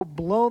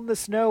blown the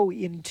snow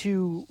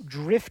into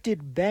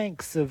drifted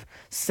banks of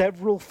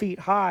several feet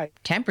high.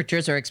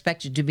 Temperatures are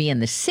expected to be in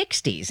the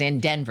 60s in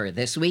Denver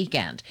this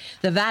weekend.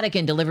 The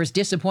Vatican delivers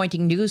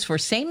disappointing news for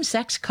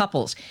same-sex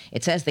couples.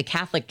 It says the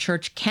Catholic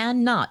Church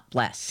cannot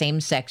bless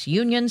same-sex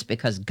unions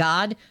because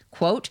God,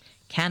 quote,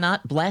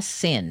 cannot bless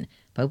sin.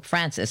 Pope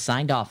Francis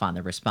signed off on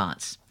the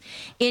response.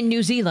 In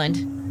New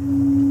Zealand,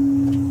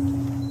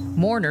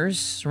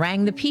 mourners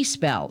rang the peace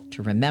bell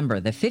to remember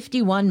the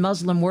 51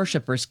 Muslim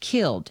worshippers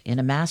killed in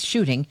a mass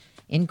shooting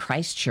in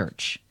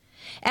Christchurch.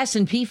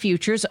 S&P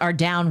futures are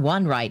down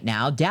 1 right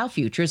now. Dow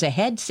futures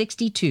ahead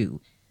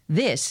 62.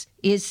 This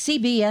is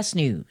CBS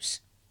News.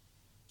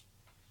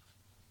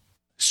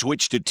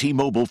 Switch to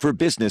T-Mobile for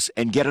Business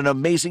and get an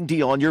amazing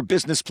deal on your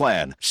business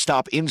plan.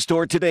 Stop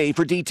in-store today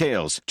for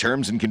details.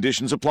 Terms and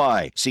conditions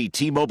apply. See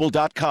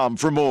T-Mobile.com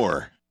for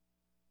more.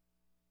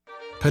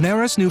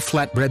 Panera's new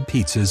flatbread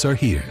pizzas are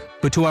here.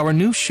 But to our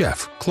new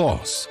chef,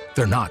 Klaus,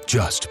 they're not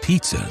just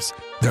pizzas.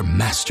 They're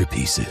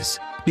masterpieces.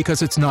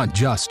 Because it's not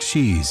just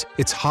cheese,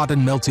 it's hot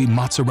and melty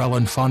mozzarella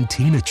and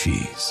fontina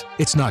cheese.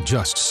 It's not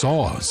just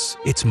sauce,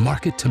 it's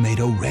market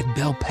tomato red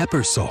bell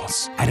pepper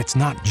sauce. And it's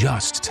not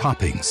just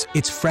toppings,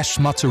 it's fresh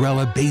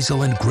mozzarella,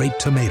 basil, and grape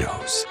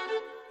tomatoes.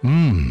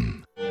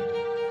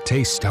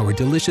 Taste our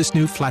delicious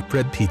new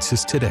flatbread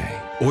pizzas today.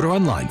 Order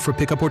online for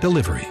pickup or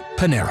delivery.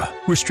 Panera.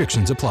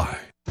 Restrictions apply.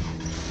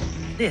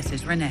 This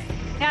is Renee.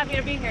 Happy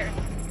to be here.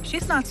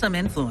 She's not some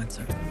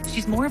influencer.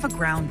 She's more of a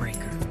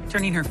groundbreaker,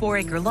 turning her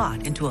 4-acre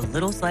lot into a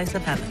little slice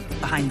of heaven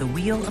behind the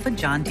wheel of a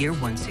John Deere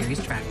 1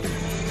 Series tractor.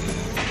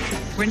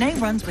 Renee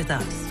runs with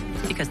us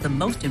because the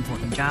most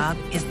important job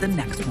is the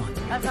next one.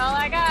 That's all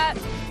I got.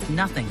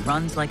 Nothing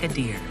runs like a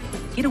Deere.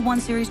 Get a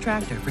 1 Series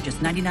tractor for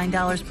just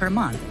 $99 per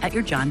month at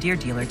your John Deere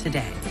dealer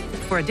today.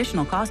 For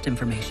additional cost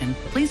information,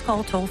 please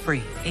call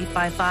toll-free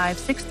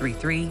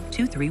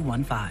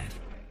 855-633-2315.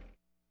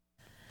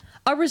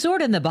 A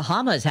resort in the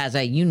Bahamas has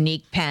a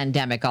unique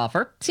pandemic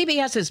offer.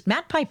 CBS's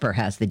Matt Piper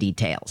has the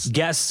details.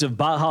 Guests of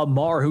Baha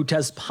Mar who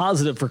test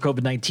positive for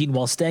COVID-19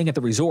 while staying at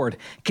the resort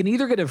can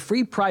either get a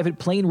free private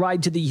plane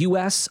ride to the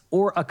U.S.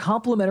 or a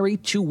complimentary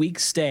 2-week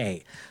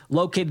stay.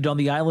 Located on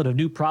the island of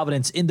New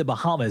Providence in the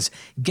Bahamas,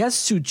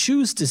 guests who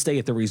choose to stay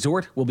at the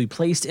resort will be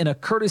placed in a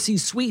courtesy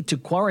suite to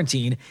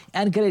quarantine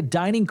and get a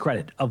dining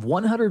credit of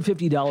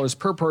 $150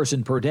 per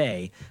person per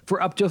day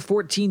for up to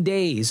 14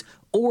 days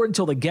or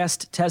until the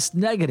guest tests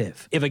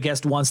negative. If a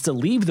guest wants to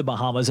leave the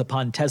Bahamas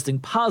upon testing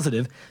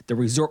positive, the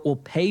resort will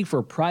pay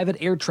for private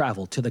air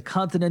travel to the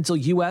continental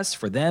U.S.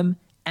 for them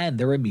and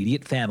their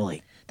immediate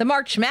family. The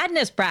March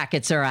Madness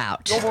brackets are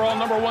out. The overall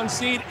number 1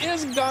 seed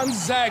is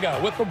Gonzaga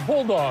with the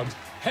Bulldogs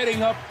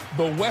heading up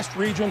the West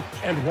region,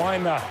 and why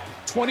not?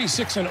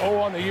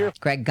 26-0 on the year.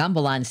 Greg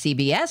Gumbel on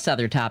CBS.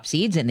 Other top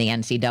seeds in the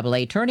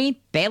NCAA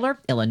tourney: Baylor,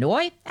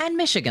 Illinois, and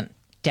Michigan.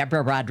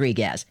 Deborah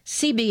Rodriguez,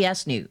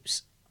 CBS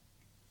News.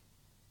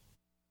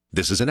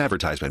 This is an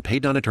advertisement.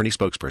 Paid non-attorney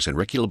spokesperson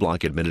Ricky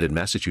LeBlanc, admitted in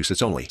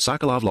Massachusetts only.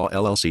 Sokolov Law,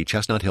 LLC,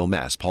 Chestnut Hill,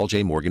 Mass. Paul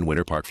J. Morgan,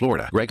 Winter Park,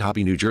 Florida. Greg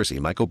Hobby, New Jersey.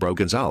 Michael Bro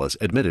Gonzalez,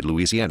 admitted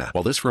Louisiana.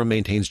 While this firm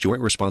maintains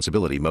joint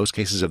responsibility, most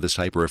cases of this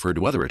type are referred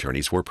to other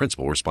attorneys for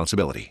principal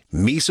responsibility.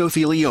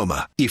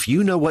 Mesothelioma. If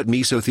you know what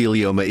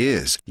mesothelioma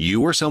is,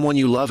 you or someone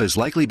you love has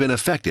likely been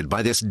affected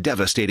by this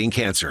devastating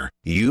cancer.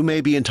 You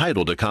may be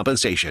entitled to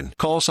compensation.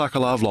 Call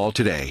Sokolov Law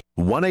today.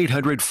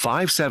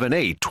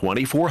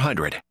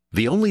 1-800-578-2400.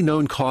 The only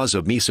known cause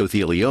of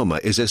mesothelioma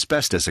is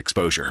asbestos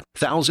exposure.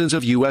 Thousands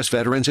of U.S.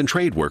 veterans and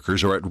trade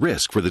workers are at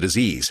risk for the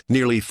disease.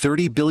 Nearly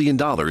 $30 billion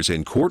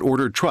in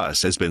court-ordered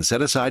trusts has been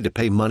set aside to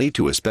pay money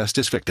to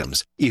asbestos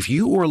victims. If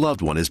you or a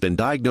loved one has been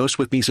diagnosed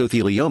with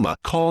mesothelioma,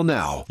 call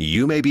now.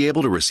 You may be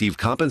able to receive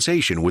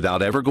compensation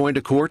without ever going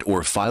to court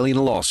or filing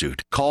a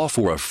lawsuit. Call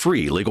for a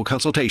free legal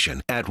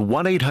consultation at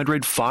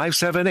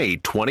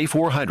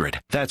 1-800-578-2400.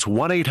 That's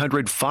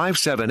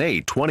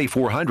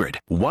 1-800-578-2400.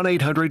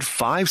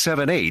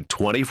 1-800-578-2400.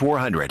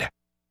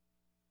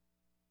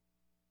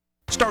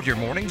 Start your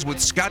mornings with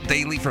Scott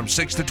Daly from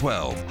 6 to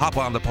 12. Hop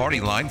on the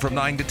party line from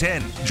 9 to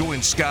 10.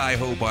 Join Sky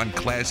Hope on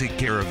Classic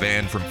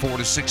Caravan from 4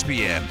 to 6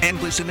 p.m.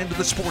 And listen into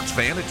the Sports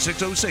Fan at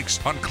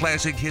 6:06 on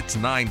Classic Hits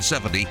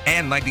 970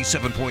 and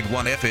 97.1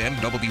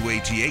 FM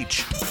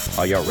WATH.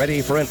 Are you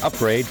ready for an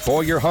upgrade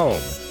for your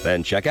home?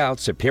 Then check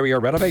out Superior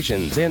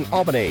Renovations in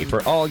Albany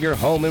for all your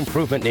home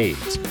improvement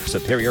needs.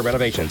 Superior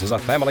Renovations is a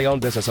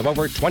family-owned business of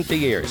over 20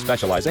 years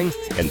specializing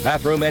in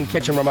bathroom and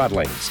kitchen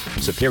remodelings.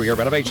 Superior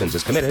Renovations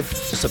is committed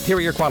to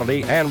superior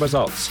quality and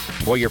results.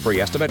 For your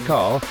free estimate,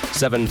 call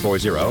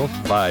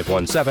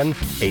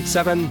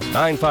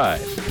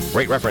 740-517-8795.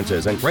 Great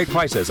references and great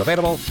prices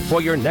available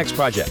for your next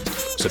project.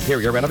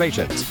 Superior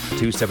Renovations,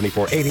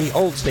 27480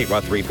 Old State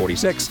Route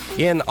 346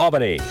 in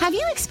Albany. Have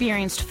you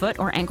experienced foot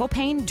or ankle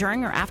pain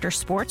during or after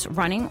sports,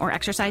 running, or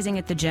exercising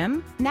at the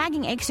gym?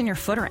 Nagging aches in your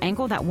foot or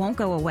ankle that won't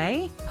go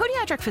away? Who do you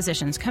Podiatric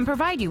physicians can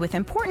provide you with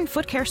important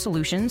foot care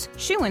solutions,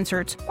 shoe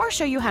inserts, or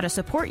show you how to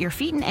support your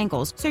feet and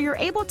ankles so you're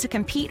able to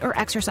compete or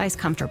exercise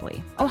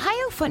comfortably.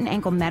 Ohio Foot and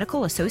Ankle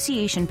Medical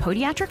Association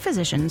podiatric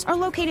physicians are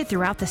located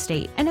throughout the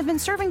state and have been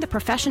serving the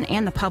profession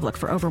and the public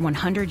for over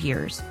 100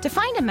 years. To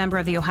find a member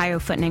of the Ohio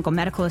Foot and Ankle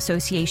Medical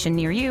Association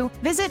near you,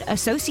 visit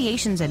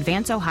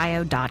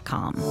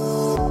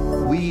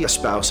associationsadvanceohio.com. We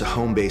espouse a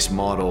home-based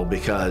model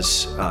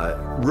because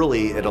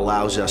really it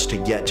allows us to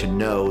get to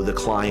know the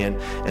client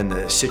and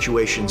the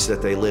situations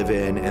that they live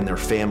in and their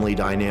family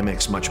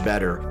dynamics much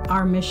better.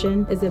 Our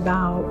mission is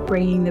about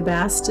bringing the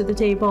best to the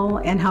table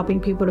and helping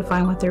people to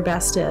find what their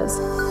best is.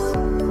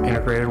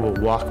 Integrated will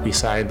walk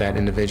beside that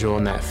individual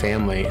and that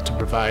family to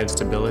provide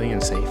stability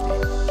and safety.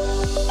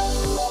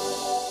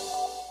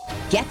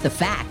 Get the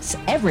facts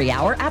every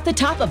hour at the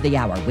top of the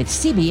hour with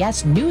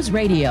CBS News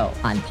Radio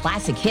on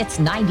Classic Hits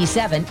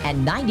 97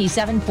 and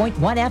 97.1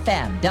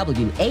 FM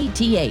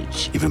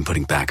WATH. You've been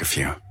putting back a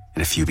few,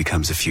 and a few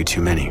becomes a few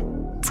too many.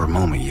 For a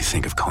moment, you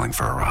think of calling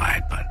for a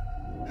ride, but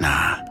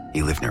nah,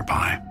 you live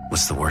nearby.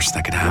 What's the worst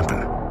that could happen?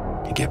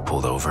 You get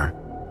pulled over,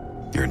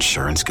 your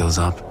insurance goes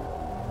up,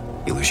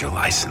 you lose your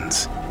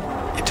license,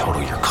 you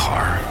total your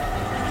car,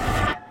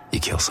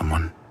 you kill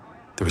someone.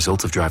 The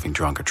results of driving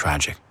drunk are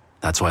tragic.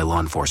 That's why law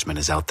enforcement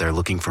is out there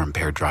looking for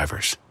impaired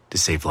drivers to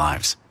save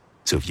lives.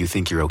 So if you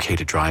think you're okay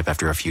to drive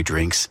after a few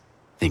drinks,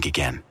 think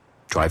again.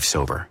 Drive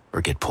sober or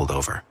get pulled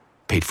over.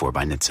 Paid for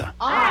by NHTSA.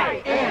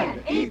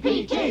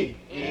 INEPT,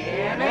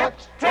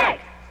 Inept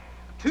Tech.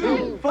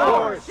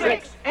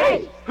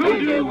 2468.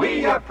 Who do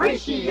we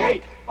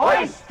appreciate?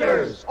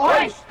 Oysters,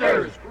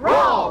 oysters,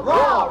 raw,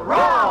 raw,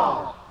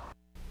 raw.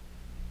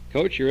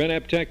 Coach, your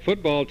Inept Tech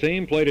football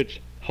team played its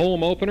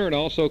home opener and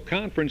also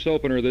conference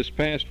opener this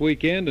past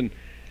weekend, and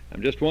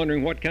I'm just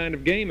wondering what kind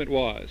of game it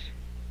was.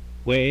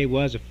 Well, it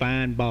was a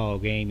fine ball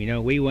game. You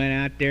know, we went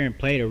out there and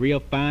played a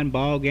real fine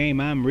ball game.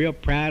 I'm real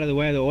proud of the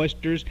way the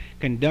Oysters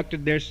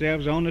conducted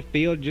themselves on the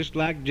field, just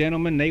like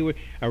gentlemen. They were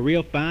a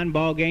real fine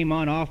ball game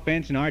on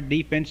offense, and our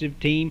defensive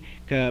team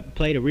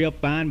played a real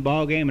fine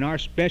ball game, and our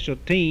special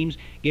teams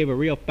gave a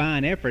real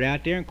fine effort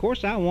out there. And, of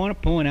course, I want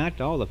to point out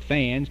to all the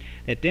fans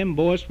that them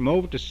boys from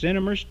over to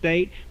Cinnamon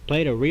State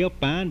played a real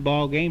fine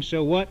ball game.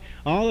 So what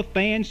all the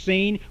fans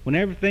seen when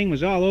everything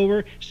was all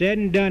over, said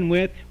and done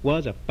with,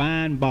 was a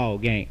fine ball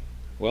game.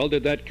 Well,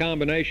 did that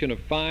combination of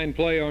fine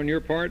play on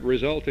your part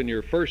result in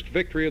your first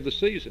victory of the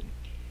season?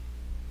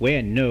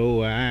 Well,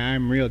 no,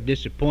 I'm real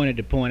disappointed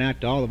to point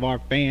out to all of our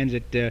fans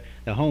that the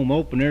home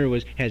opener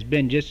has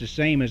been just the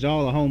same as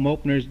all the home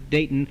openers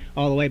dating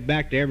all the way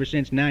back to ever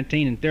since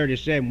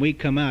 1937. We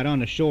come out on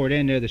the short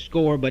end of the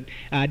score, but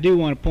I do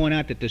want to point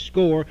out that the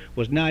score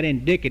was not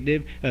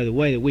indicative of the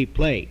way that we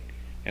played.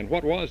 And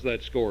what was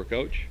that score,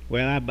 Coach?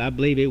 Well, I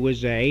believe it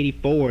was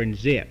 84 and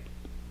zip.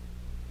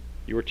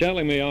 You were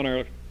telling me on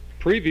our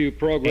preview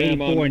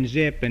program 84 and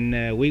zip,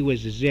 and we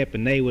was a zip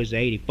and they was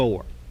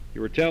 84. You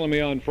were telling me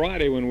on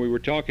Friday when we were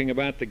talking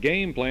about the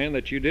game plan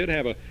that you did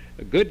have a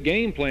good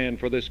game plan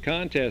for this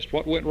contest.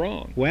 What went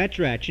wrong? Well, that's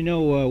right. You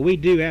know, we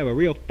do have a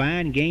real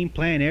fine game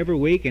plan every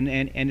week, and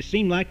it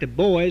seemed like the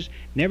boys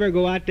never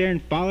go out there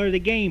and follow the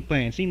game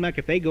plan. It seemed like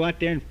if they go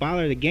out there and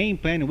follow the game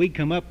plan, we'd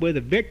come up with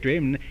a victory,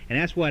 and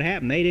that's what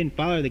happened. They didn't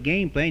follow the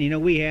game plan. You know,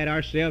 we had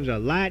ourselves a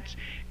lights,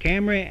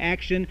 camera,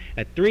 action,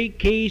 a 3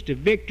 keys to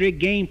victory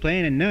game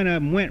plan, and none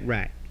of them went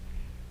right.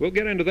 We'll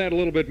get into that a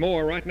little bit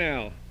more right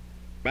now.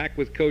 Back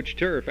with Coach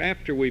Turf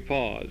after we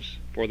pause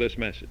for this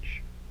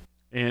message.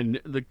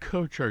 And the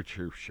Coach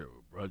Turf Show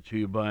brought to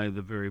you by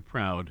the very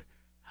proud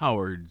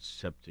Howard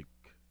Septic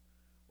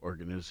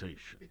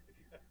Organization.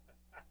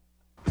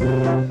 Be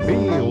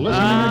listening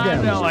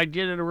again. No, I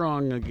did it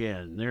wrong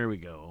again. There we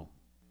go.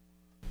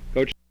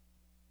 Coach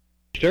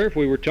Turf,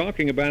 we were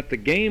talking about the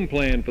game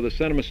plan for the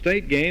Sonoma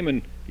State game,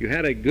 and you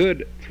had a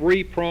good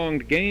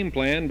 3-pronged game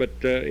plan, but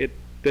it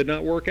did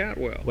not work out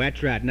well. Well,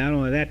 that's right. Not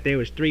only that, there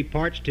was 3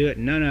 parts to it,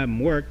 and none of them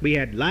worked. We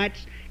had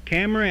lights,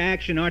 camera,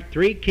 action, our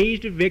 3 keys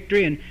to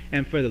victory,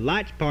 and for the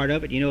lights part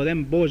of it, you know,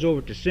 them boys over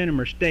to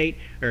Cinnamon State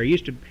are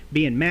used to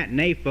being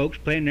matinee folks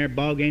playing their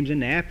ball games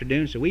in the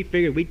afternoon, so we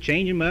figured we'd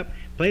change them up,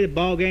 play the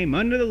ball game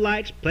under the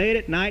lights, play it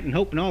at night, and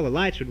hoping all the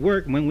lights would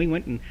work. And when we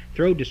went and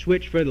throwed the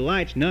switch for the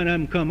lights, none of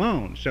them come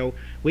on. So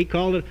we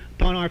called it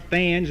upon our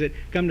fans that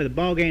come to the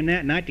ball game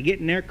that night to get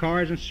in their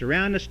cars and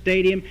surround the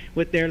stadium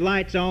with their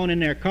lights on in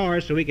their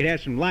cars so we could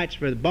have some lights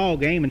for the ball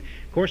game. And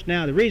of course,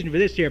 now the reason for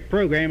this here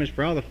program is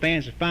for all the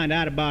fans to find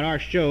out about our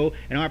show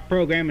and our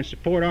program and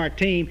support our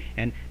team.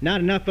 And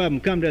not enough of them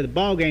come to the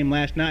ball game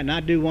last night, and I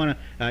do want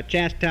to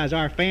chastise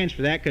our fans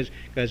for that,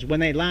 because when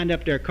they lined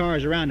up their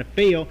cars around the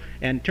field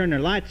and turned their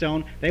lights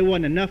on, there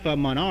wasn't enough of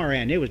them on our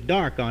end. It was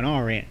dark on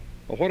our end.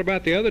 Well, what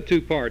about the other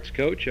 2 parts,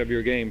 Coach, of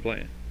your game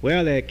plan?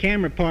 Well, the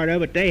camera part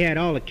of it, they had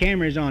all the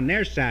cameras on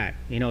their side.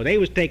 You know, they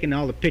was taking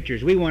all the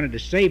pictures. We wanted to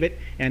save it.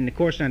 And, of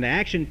course, on the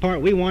action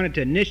part, we wanted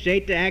to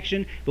initiate the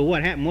action. But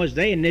what happened was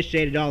they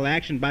initiated all the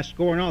action by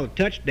scoring all the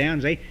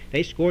touchdowns.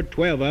 They scored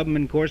 12 of them.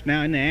 And, of course,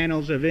 now in the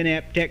annals of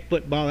Inept Tech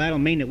football, that'll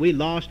mean that we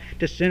lost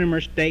to Cinnamon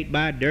State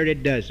by a dirty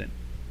dozen.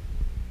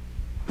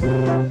 Be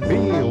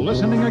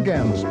listening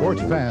again,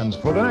 sports fans,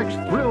 for the next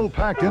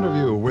thrill-packed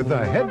interview with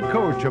the head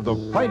coach of the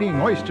Fighting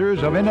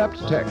Oysters of Inept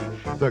Tech,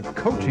 the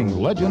coaching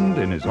legend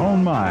in his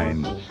own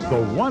mind,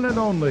 the one and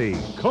only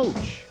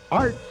Coach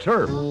Art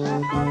Turp.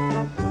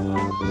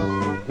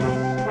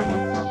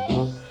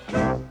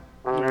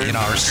 In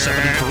our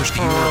 71st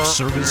year of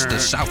service to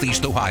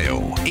Southeast Ohio,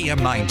 AM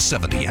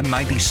 970 and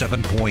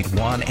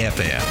 97.1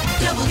 FM.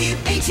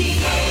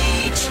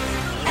 WATH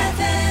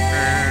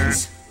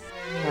Athens.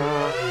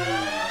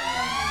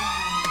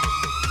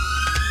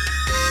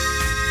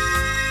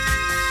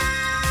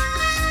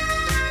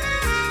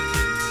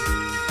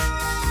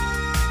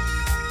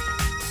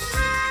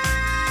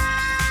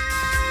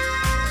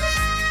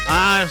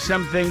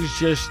 Some things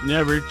just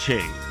never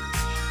change.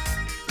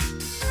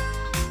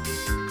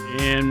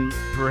 And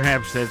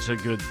perhaps that's a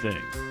good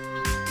thing.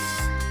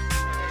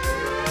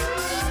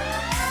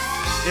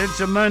 It's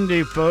a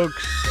Monday,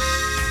 folks.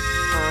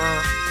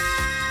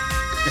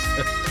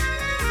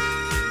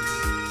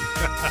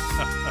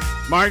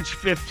 March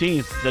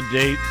 15th, the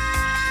date.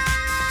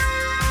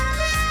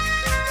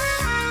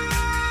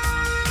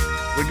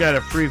 We got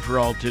a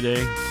free-for-all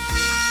today.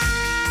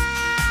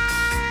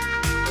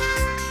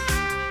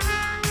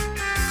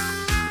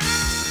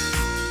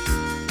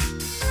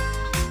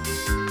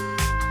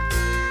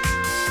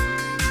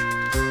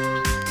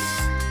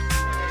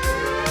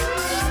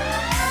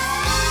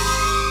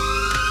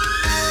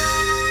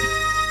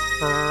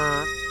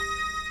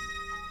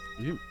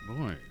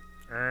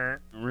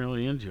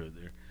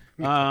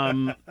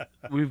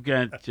 We've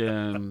got,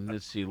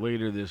 let's see,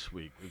 later this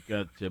week, we've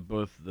got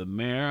both the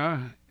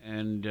mayor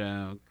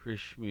and Chris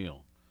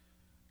Schmiel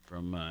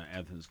from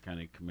Athens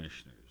County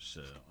Commissioners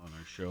on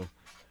our show.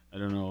 I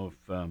don't know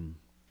if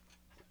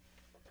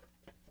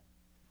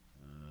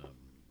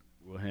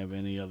we'll have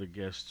any other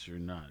guests or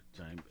not.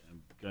 I've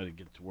got to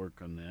get to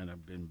work on that.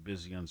 I've been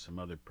busy on some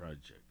other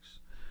projects.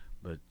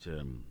 But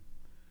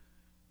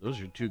those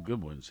are two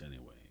good ones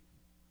anyway.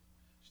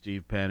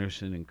 Steve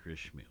Patterson and Chris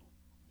Schmiel.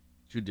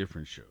 Two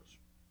different shows.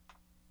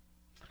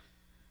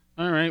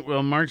 All right,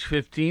 well, March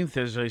 15th,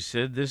 as I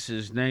said, this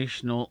is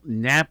National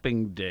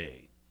Napping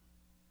Day.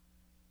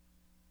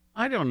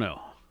 I don't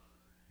know.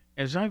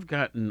 As I've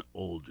gotten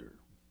older,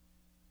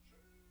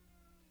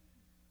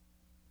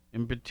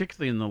 and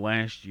particularly in the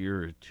last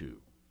year or two,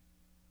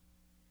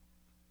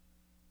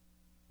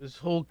 this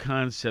whole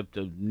concept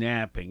of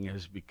napping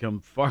has become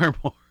far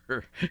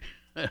more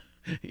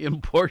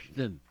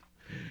important,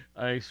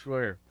 I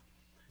swear.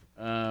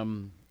 I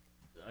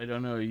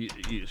don't know,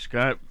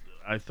 Scott.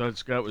 I thought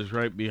Scott was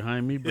right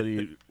behind me, but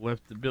he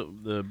left the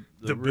room.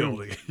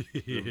 Building.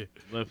 He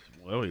left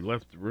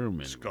the room.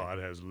 Anyway. Scott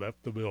has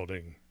left the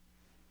building.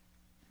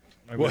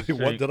 What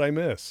did I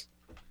miss?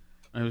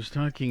 I was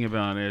talking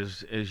about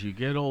as you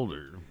get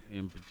older,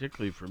 and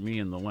particularly for me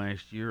in the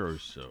last year or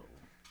so.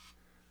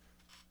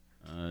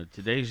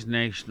 Today's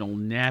National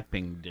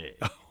Napping Day.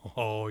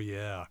 Oh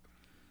yeah,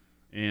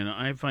 and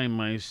I find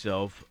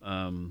myself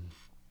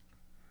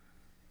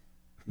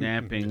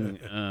napping.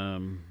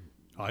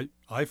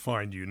 I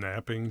find you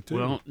napping too.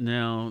 Well,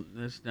 now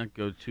let's not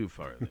go too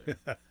far there.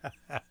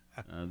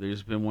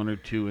 There's been one or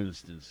two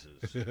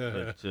instances,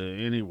 but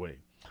anyway.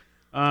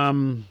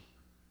 Go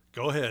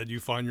ahead. You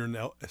find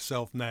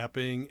yourself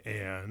napping,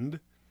 and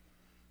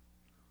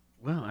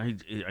well, I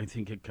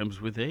think it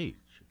comes with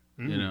age.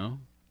 You know.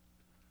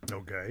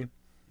 Okay.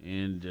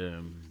 And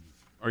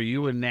are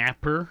you a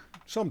napper?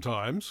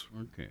 Sometimes.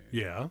 Okay.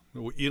 Yeah.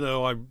 You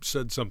know, I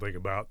said something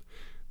about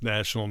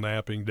National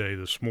Napping Day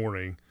this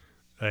morning.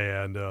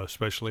 And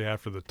especially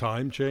after the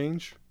time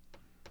change,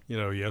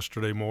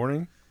 yesterday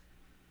morning.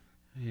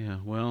 Yeah,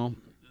 well,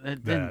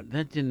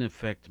 that didn't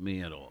affect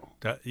me at all.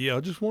 I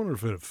just wonder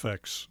if it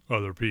affects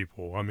other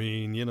people. I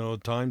mean,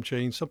 time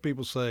change. Some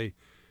people say,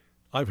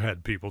 I've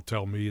had people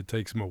tell me it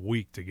takes them a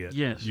week to get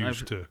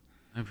used to.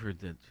 I've heard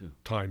that too.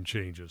 Time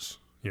changes.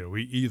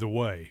 Either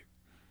way,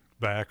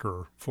 back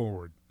or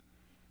forward.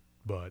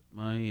 But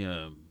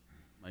my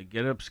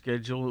get-up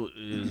schedule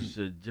is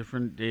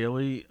different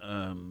daily,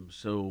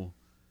 so.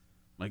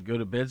 My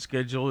go-to-bed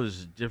schedule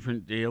is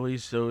different daily,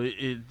 so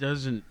it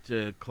doesn't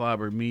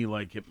clobber me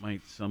like it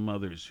might some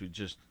others who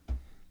just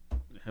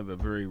have a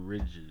very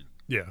rigid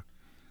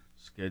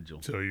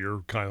schedule. So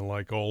you're kind of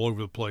like all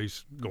over the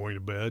place, going to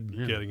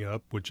bed, getting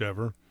up,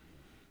 whichever.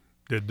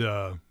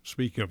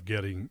 Speaking of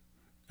getting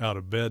out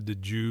of bed,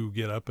 did you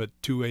get up at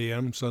 2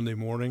 a.m. Sunday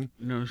morning?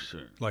 No,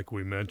 sir. Like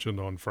we mentioned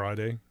on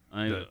Friday?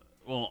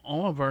 Well,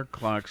 all of our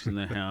clocks in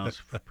the house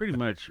pretty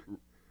much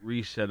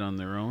reset on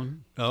their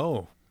own.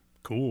 Oh,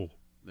 cool.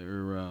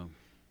 They're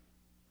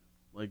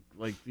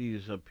like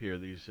these up here,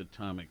 these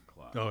atomic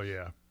clocks. Oh,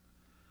 yeah.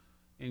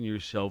 And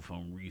your cell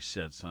phone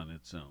resets on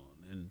its own.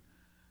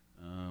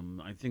 And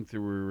I think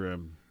there were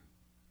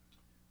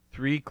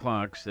 3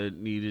 clocks that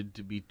needed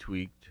to be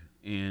tweaked,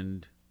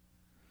 and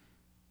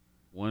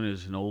one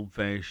is an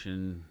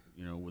old-fashioned,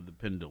 with the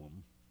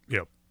pendulum.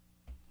 Yep.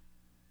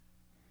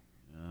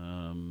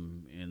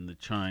 And the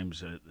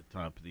chimes at the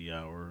top of the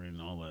hour and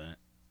all that.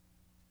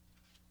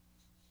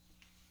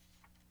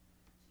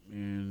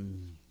 And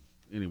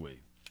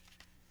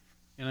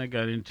And I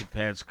got into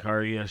Pat's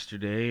car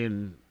yesterday,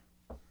 and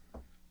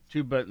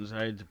 2 buttons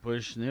I had to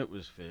push, and it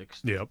was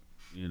fixed. Yep.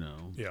 You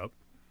know. Yep.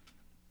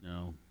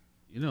 No.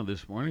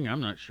 This morning I'm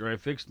not sure I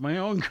fixed my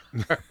own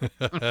car.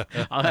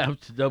 I'll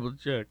have to double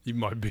check. You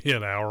might be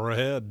an hour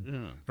ahead.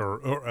 Yeah.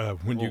 Or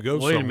when you go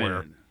wait somewhere.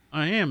 A minute.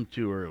 I am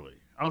too early.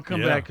 I'll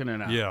come back in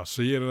an hour. Yeah,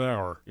 see you in an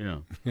hour. Yeah.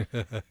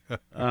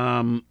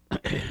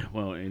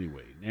 Well,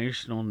 anyway,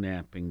 National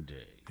Napping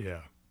Day.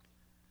 Yeah.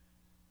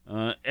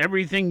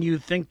 Everything you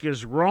think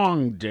is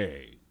wrong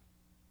day.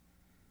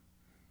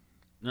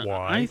 Now,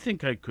 Why? I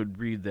think I could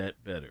read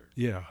that better.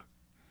 Yeah.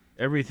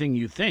 Everything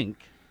you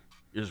think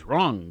is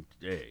wrong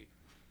day.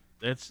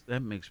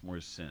 That makes more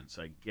sense,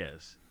 I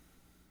guess.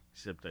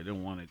 Except I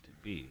don't want it to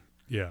be.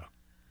 Yeah.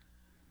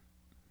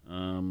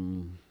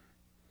 I'm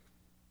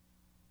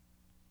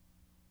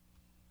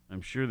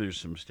sure there's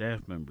some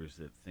staff members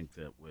that think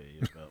that way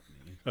about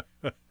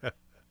me.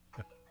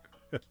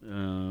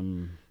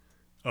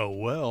 Oh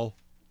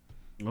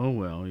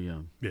well, yeah.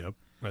 Yep,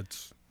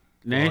 that's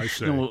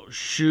National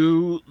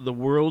Shoe the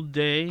World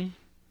Day.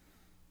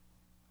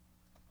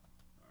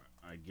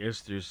 I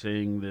guess they're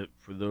saying that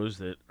for those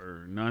that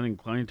are not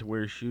inclined to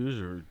wear shoes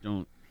or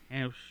don't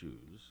have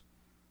shoes,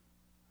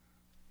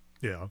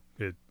 yeah,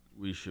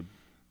 we should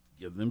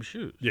give them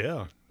shoes.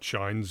 Yeah,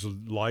 shines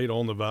light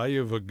on the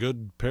value of a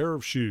good pair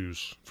of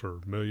shoes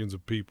for millions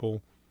of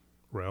people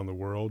around the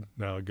world.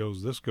 Now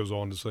this goes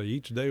on to say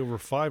each day over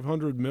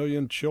 500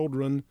 million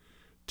children,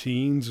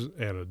 teens,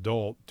 and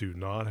adult do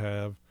not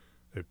have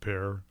a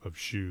pair of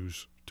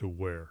shoes to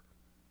wear.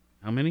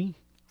 How many?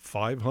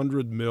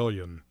 500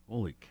 million.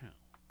 Holy cow.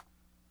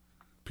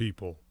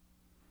 People.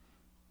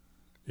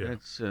 Yeah.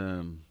 That's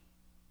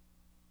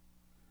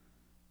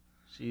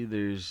see,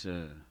 there's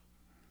let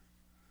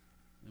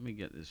me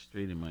get this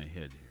straight in my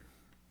head here.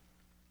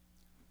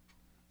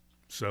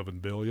 7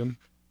 billion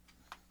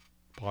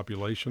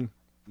population.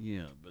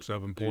 Yeah, but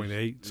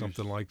 7.8,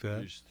 something like that.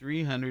 There's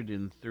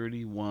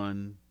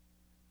 331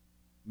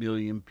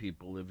 million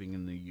people living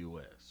in the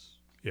U.S.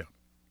 Yeah.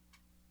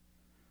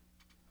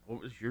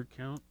 What was your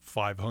count?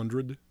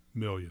 500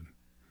 million.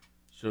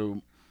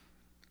 So,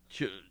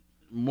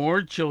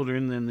 more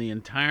children than the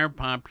entire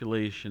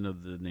population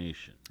of the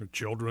nation.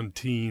 Children,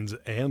 teens,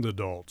 and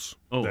adults.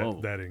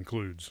 That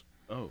includes.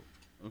 Oh,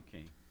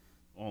 okay.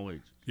 All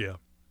ages. Yeah,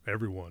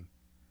 everyone.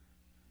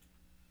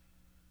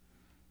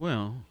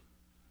 Well,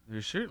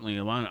 there's certainly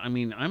a lot. I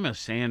mean, I'm a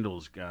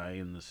sandals guy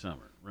in the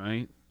summer,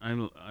 right?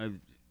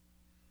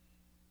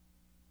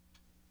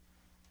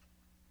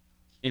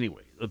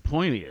 Anyway, the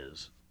point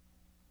is,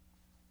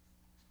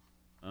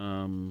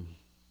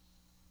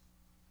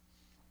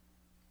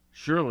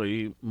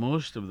 surely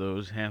most of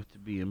those have to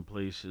be in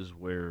places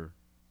where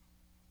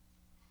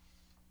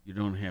you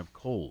don't have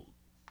cold.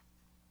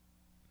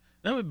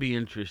 That would be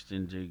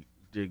interesting to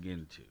dig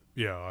into.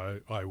 Yeah,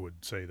 I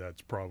would say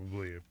that's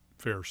probably a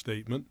fair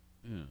statement.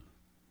 Yeah.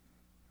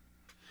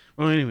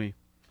 Well, anyway,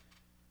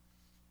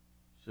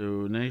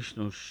 so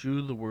National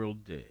Shoe the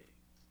World Day.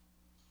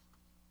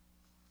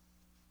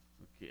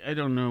 Okay, I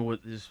don't know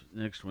what this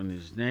next one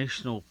is.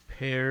 National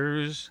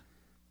Pears,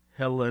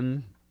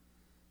 Helene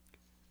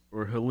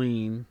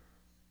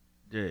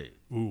Day.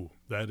 Ooh,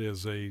 that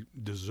is a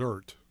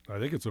dessert. I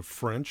think it's a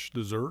French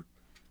dessert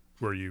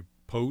where you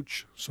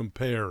poach some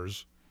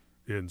pears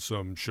in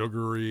some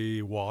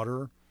sugary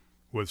water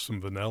with some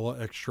vanilla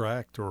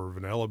extract or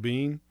vanilla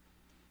bean,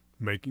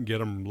 get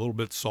them a little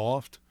bit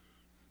soft,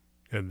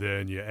 and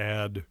then you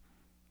add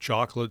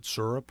chocolate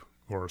syrup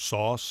or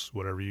sauce,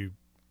 whatever you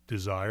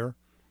desire.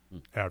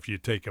 After you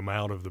take them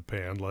out of the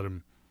pan,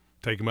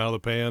 take them out of the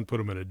pan, put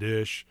them in a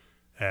dish,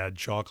 add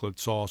chocolate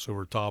sauce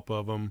over top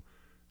of them,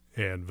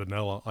 and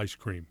vanilla ice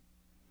cream.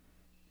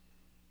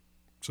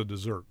 It's a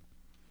dessert.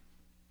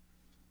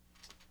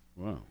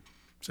 Wow.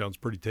 Sounds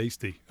pretty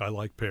tasty. I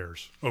like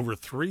pears. Over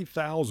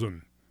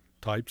 3,000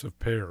 types of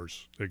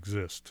pears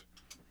exist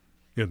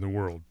in the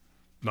world.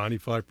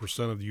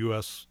 95% of the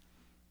U.S.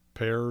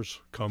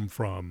 pears come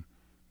from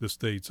the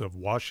states of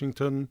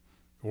Washington,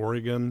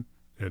 Oregon,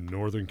 and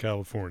Northern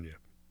California.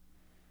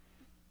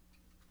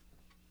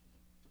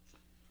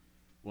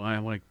 Well, I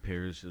like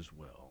pears as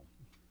well.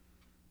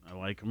 I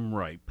like them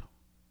ripe.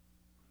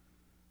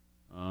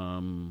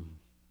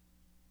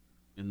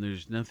 And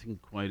there's nothing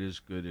quite as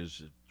good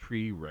as a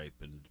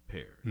tree-ripened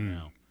pear.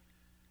 Now,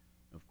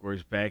 of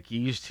course, back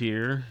east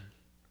here,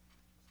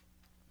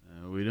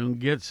 we don't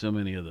get so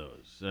many of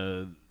those.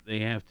 They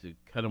have to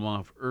cut them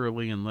off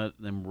early and let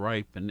them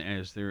ripen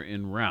as they're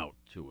en route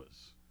to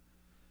us.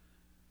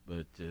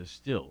 But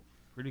still,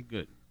 pretty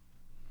good.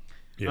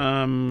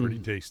 Yeah, pretty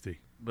tasty.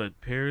 But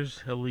pears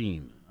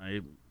Helene,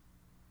 I've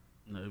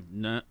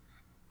not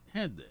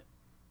had that.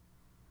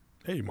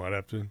 Hey, you might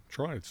have to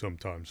try it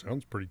sometime.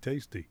 Sounds pretty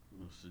tasty.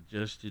 I'll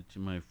suggest it to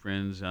my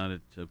friends out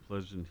at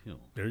Pleasant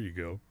Hill. There you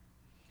go.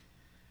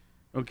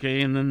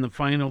 Okay, and then the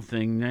final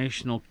thing,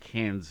 National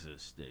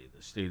Kansas Day,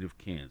 the state of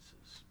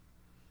Kansas.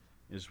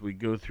 As we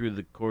go through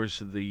the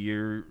course of the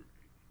year,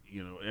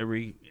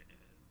 the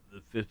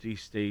 50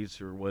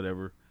 states or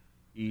whatever,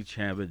 each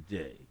have a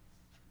day.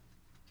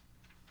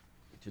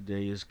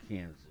 today is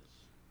Kansas.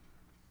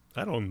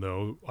 I don't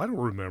know. I don't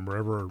remember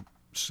ever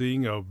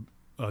seeing a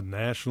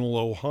National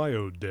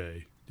Ohio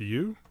Day. Do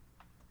you?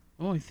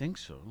 Oh, I think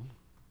so.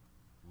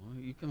 Well,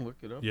 you can look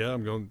it up. Yeah,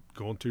 I'm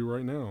going to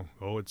right now.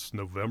 Oh, it's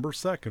November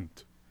 2nd.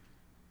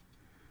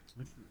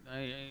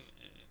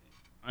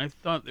 I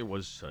thought there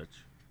was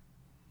such.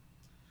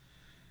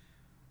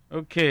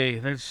 Okay,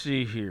 let's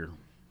see here.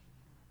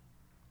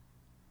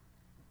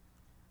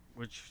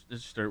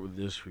 Let's start with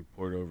this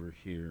report over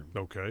here.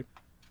 Okay.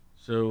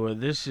 So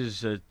this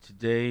is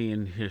Today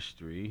in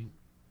History,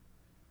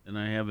 and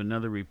I have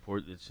another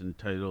report that's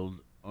entitled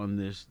On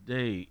This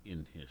Day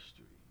in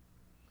History.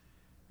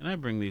 And I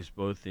bring these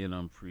both in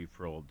on Free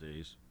for All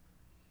days.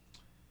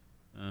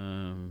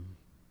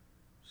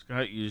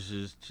 Scott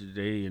uses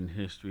Today in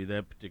History,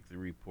 that particular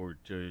report,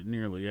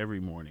 nearly every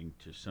morning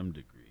to some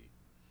degree.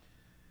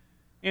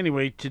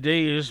 Anyway,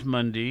 today is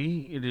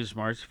Monday. It is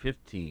March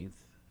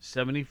 15th,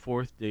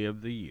 74th day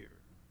of the year.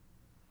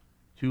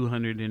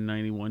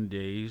 291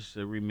 days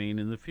remain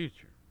in the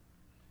future.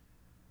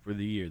 For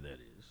the year, that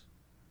is.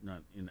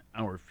 Not in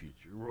our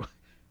future.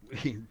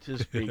 We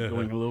anticipate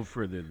going a little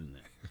further than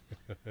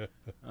that.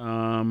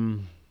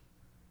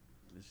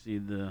 Let's see,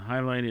 the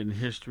highlight in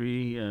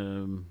history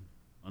on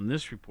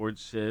this report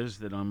says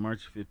that on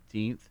March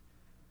 15th,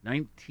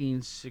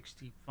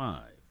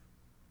 1965,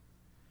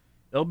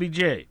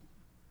 LBJ,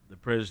 the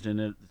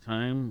president at the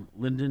time,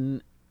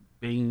 Lyndon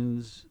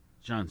Baines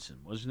Johnson,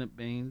 wasn't it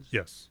Baines?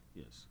 Yes.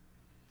 Yes.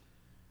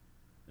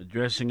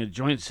 Addressing a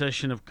joint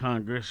session of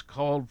Congress,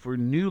 called for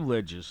new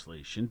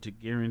legislation to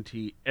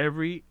guarantee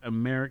every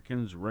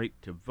American's right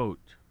to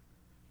vote.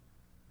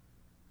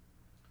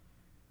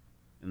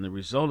 And the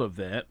result of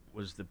that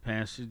was the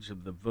passage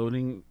of the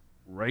Voting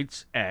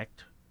Rights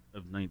Act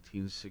of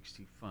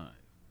 1965.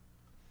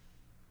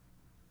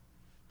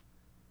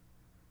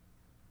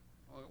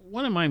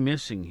 What am I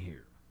missing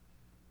here?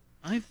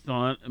 I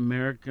thought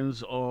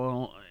Americans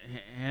all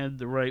had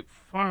the right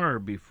far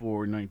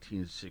before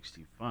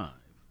 1965.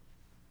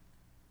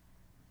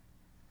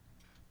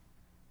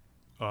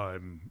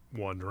 I'm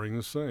wondering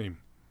the same.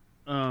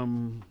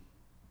 Are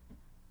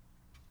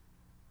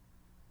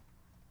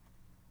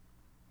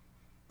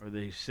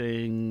they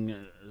saying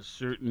a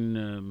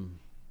certain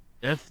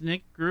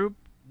ethnic group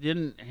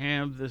didn't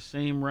have the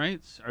same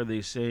rights? Are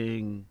they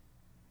saying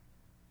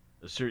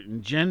a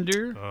certain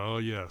gender? Oh,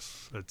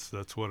 yes.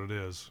 That's what it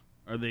is.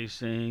 Are they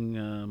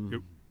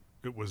saying...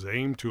 It was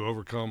aimed to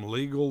overcome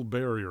legal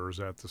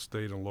barriers at the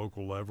state and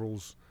local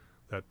levels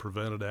that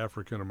prevented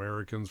African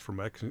Americans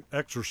from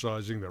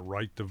exercising their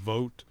right to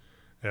vote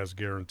as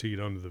guaranteed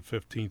under the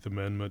 15th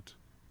Amendment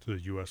to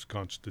the U.S.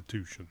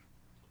 Constitution.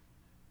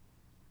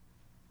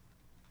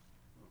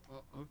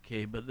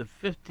 Okay, but the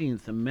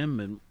 15th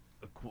Amendment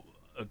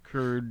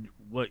occurred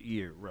what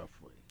year,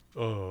 roughly?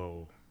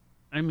 Oh.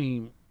 I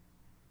mean,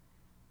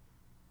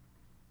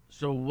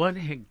 so what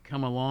had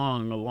come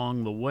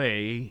along the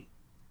way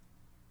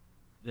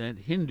that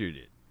hindered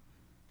it?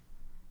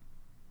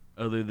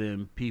 Other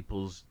than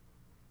people's...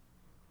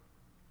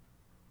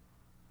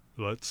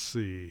 Let's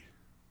see.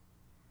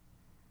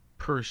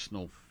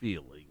 Personal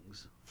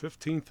feelings.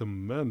 15th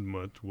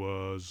Amendment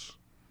was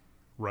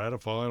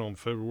ratified on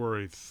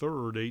February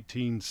 3rd,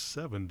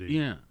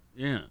 1870.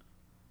 Yeah.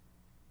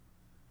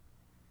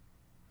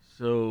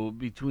 So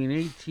between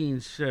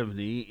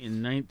 1870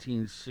 and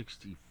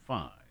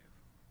 1965,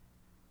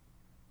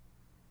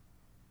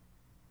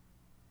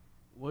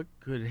 what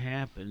could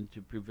happen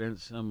to prevent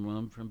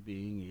someone from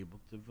being able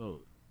to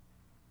vote?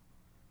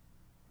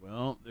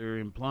 Well, they're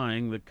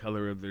implying the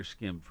color of their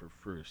skin for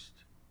first,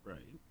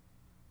 right?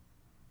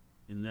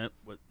 Isn't that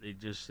what they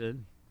just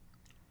said?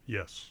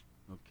 Yes.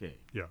 Okay.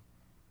 Yeah.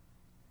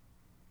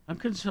 How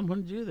can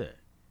someone do that?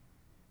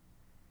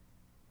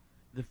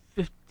 The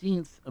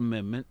 15th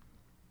Amendment,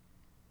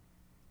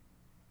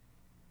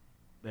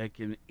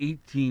 back in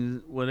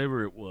 18,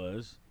 whatever it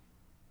was,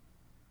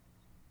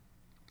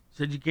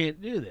 said you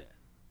can't do that.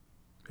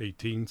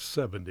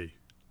 1870.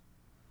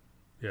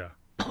 Yeah.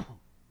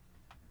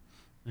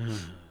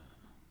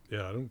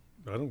 Yeah,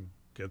 I don't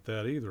get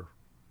that either.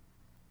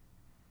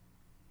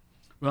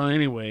 Well,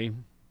 anyway,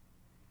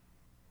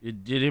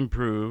 it did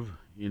improve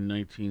in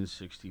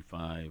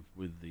 1965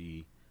 with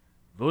the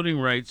Voting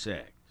Rights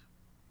Act,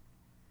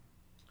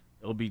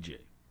 LBJ.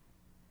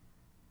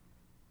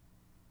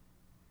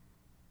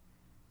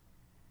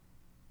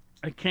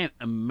 I can't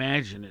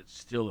imagine it's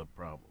still a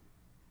problem.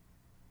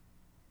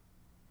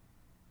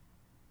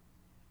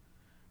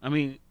 I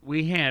mean,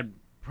 we had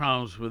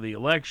problems with the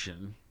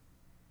election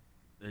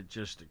that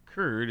just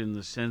occurred in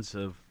the sense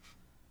of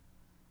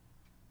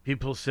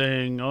people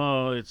saying,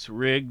 oh, it's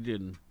rigged,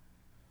 and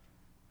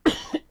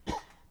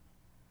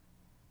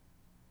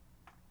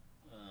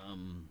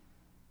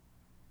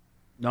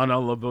not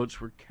all the votes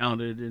were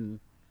counted,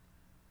 and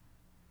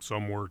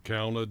some were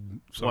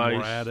counted, some twice,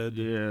 were added.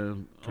 Yeah,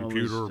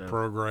 computer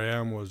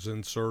program was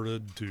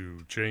inserted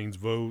to change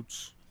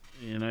votes.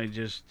 And I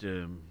just,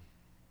 it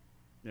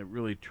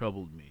really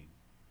troubled me.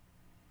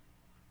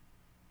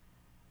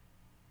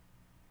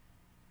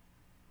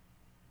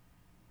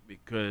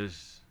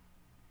 because,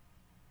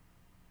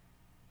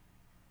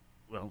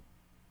 well,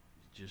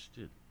 it just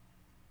did.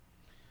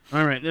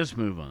 All right, let's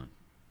move on.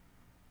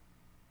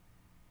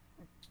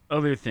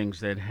 Other things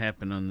that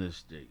happened on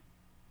this date.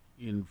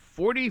 In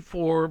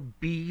 44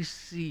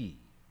 BC,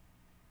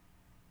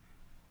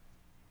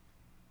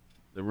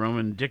 the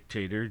Roman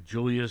dictator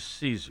Julius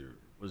Caesar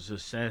was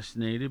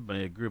assassinated by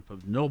a group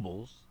of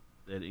nobles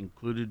that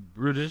included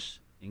Brutus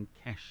and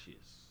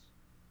Cassius.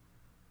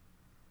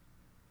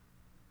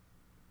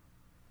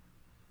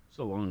 It's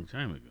a long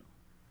time ago.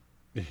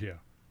 Yeah.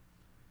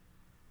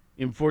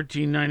 In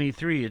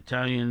 1493,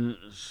 Italian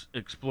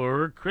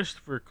explorer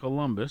Christopher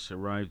Columbus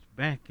arrived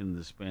back in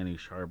the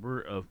Spanish harbor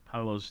of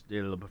Palos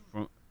de la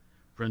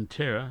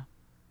Frontera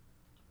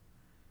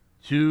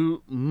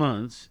 2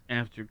 months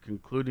after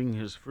concluding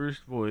his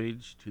first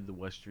voyage to the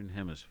Western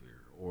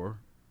Hemisphere, or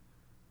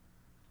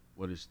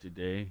what is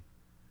today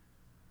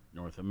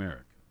North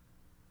America.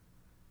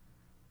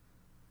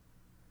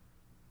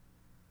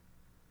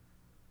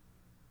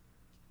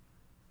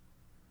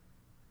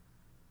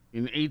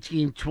 In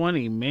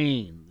 1820,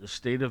 Maine, the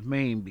state of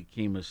Maine,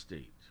 became a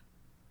state.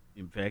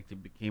 In fact,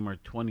 it became our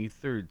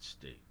 23rd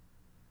state.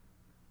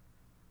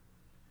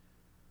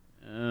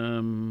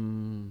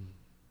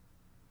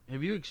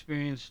 Have you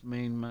experienced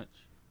Maine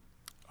much?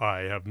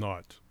 I have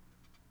not.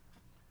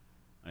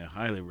 I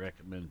highly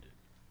recommend it.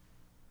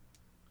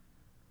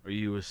 Are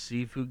you a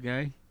seafood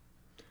guy?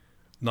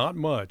 Not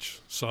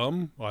much.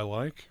 Some I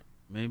like.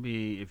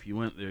 Maybe if you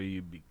went there,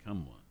 you'd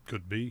become one.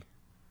 Could be.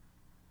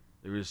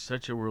 There is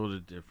such a world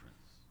of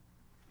difference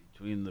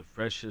between the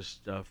freshest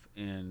stuff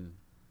and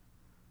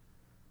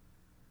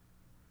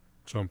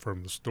some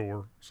from the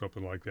store,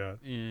 something like that.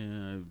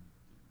 Yeah,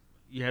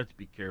 you have to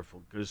be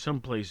careful because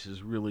some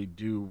places really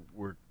do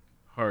work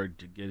hard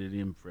to get it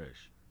in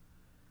fresh,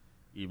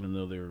 even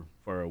though they're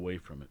far away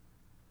from it.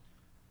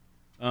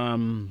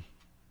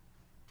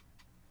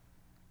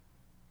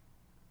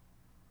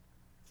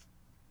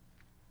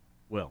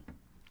 Well,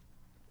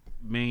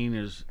 Maine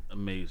is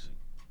amazing.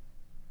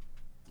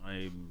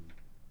 I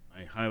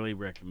highly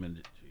recommend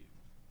it to you.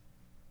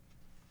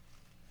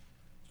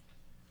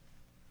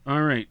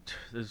 All right,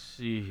 let's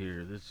see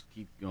here. Let's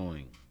keep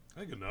going. I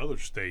think another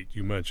state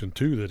you mentioned,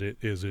 too, that it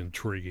is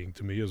intriguing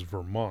to me is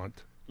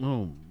Vermont.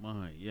 Oh,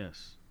 my,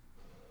 yes.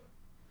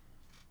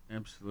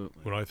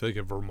 Absolutely. When I think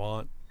of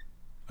Vermont,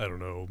 I don't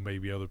know,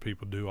 maybe other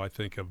people do, I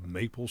think of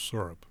maple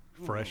syrup,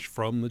 fresh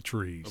from the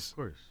trees. Of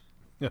course.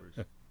 Of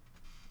course.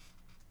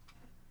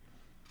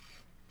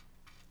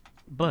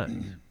 But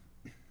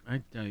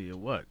I tell you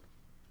what.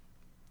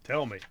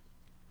 Tell me.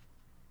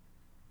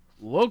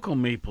 Local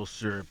maple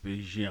syrup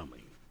is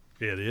yummy.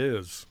 It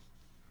is.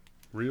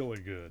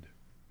 Really good.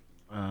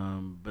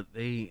 But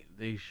they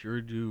sure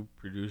do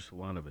produce a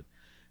lot of it.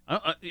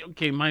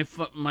 Okay, my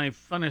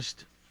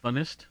funnest,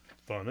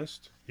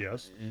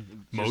 yes.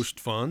 Most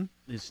fun.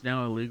 It's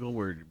now a legal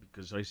word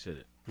because I said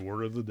it. The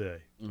word of the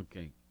day.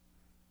 Okay.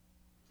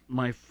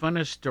 My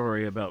funnest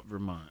story about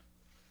Vermont.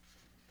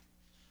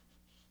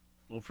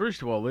 Well,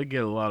 first of all, they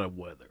get a lot of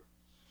weather,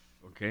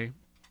 okay?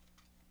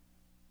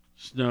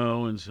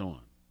 Snow and so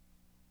on.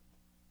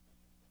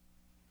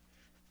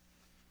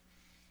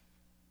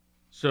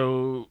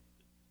 So,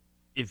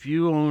 if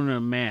you own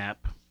a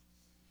map,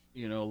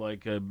 you know,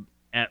 like a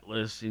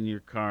atlas in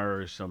your car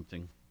or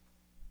something,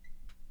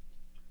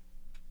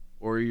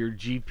 or your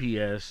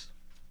GPS,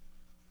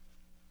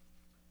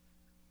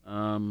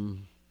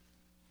 Vermont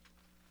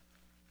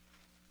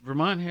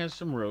has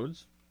some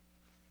roads.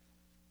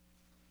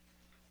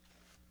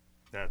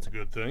 That's a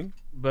good thing.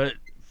 But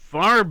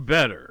far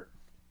better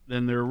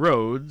than their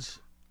roads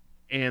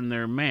and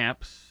their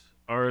maps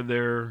are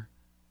their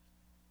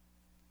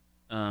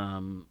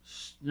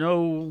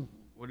snow.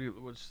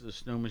 What's the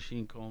snow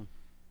machine called?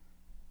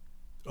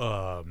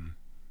 I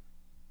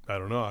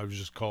don't know. I was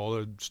just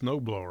called a snow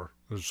blower,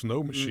 a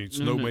snow machine,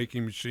 snow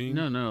making machine.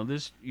 No.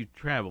 This you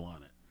travel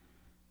on it.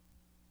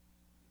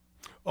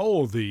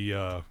 Oh,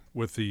 the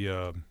with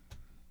the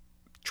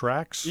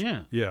tracks.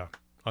 Yeah.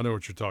 I know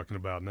what you're talking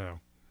about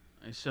now.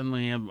 I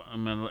suddenly I'm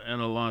at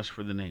a loss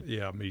for the name.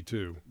 Yeah, me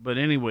too. But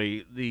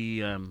anyway, they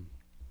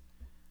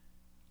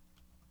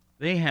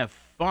have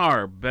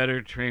far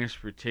better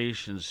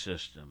transportation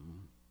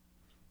system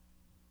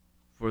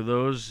for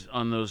those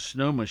on those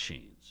snow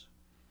machines.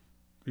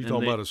 You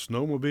talking about a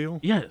snowmobile?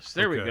 Yes,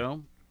 there we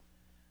go.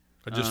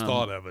 I just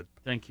thought of it.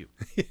 Thank you.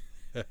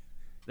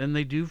 Than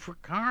they do for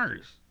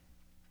cars.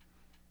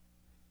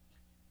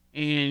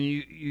 And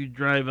you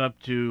drive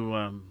up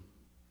to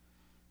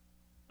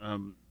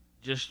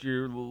just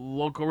your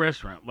local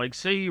restaurant. Like,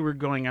 say you were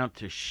going out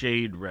to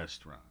Shade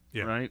Restaurant,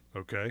 right?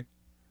 Okay.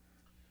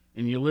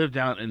 And you lived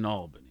out in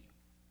Albany,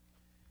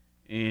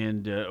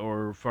 and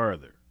or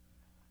farther.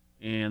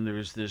 And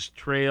there's this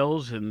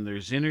trails, and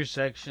there's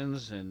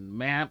intersections, and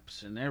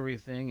maps, and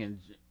everything, and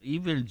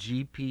even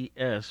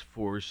GPS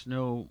for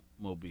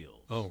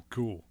snowmobiles. Oh,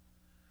 cool.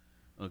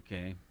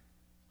 Okay.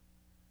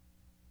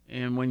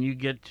 And when you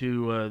get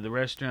to the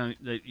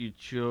restaurant that you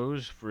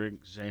chose, for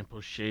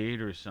example, Shade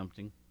or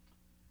something,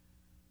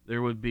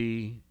 there would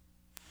be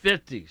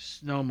 50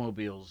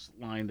 snowmobiles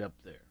lined up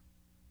there,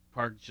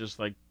 parked just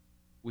like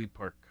we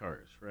park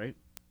cars, right?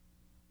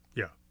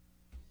 Yeah.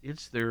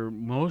 It's their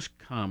most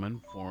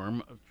common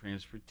form of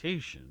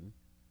transportation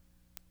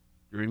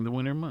during the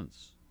winter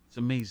months. It's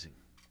amazing.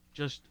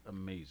 Just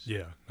amazing.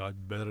 Yeah, I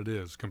bet it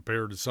is,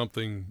 compared to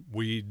something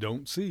we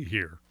don't see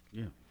here.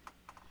 Yeah.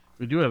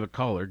 We do have a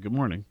caller. Good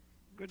morning.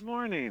 Good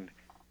morning.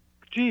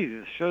 Geez,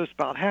 the show's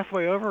about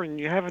halfway over, and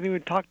you haven't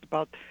even talked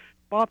about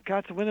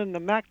Bobcats winning the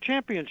MAC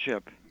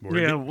championship.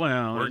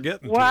 We're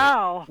getting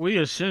wow. We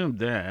assumed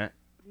that.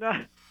 No,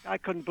 I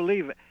couldn't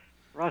believe it.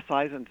 Russ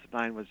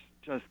Eisenstein was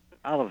just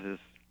out of his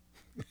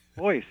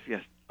voice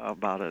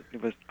about it.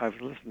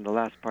 I've listened to the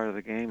last part of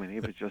the game, and he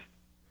was just.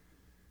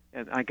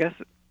 And I guess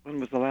when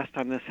was the last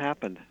time this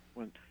happened?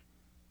 When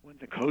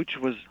the coach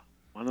was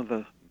one of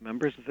the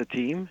members of the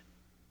team.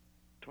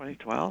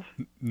 2012?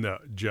 No,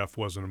 Jeff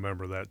wasn't a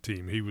member of that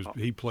team.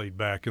 He played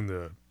back in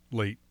the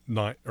mid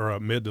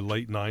to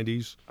late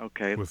 90s.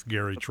 Okay. With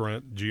Gary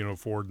Trent, Geno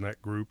Ford, and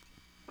that group.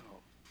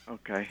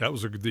 Okay. That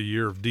was the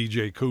year of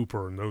DJ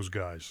Cooper and those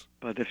guys.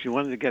 But if you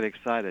wanted to get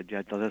excited, you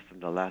had to listen to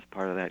the last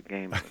part of that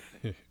game.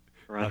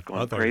 Russ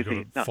going I thought crazy. He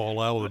was gonna fall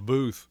out of the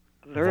booth.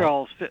 They're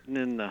all sitting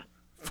in the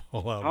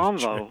fall out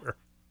of the convo chair.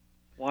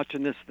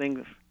 watching this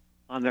thing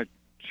on their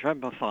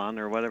Trebathon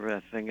or whatever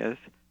that thing is,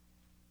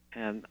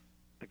 and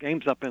the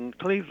game's up in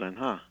Cleveland,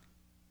 huh?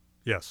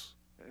 Yes.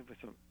 It was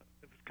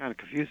kind of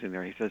confusing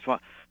there. He says, "Well,"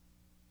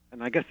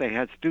 and I guess they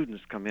had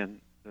students come in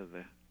to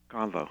the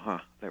convo, huh?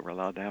 They were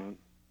allowed to have them.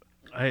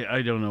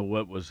 I don't know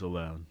what was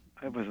allowed.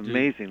 It was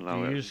amazing,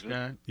 though. Do you,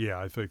 Scott? Yeah,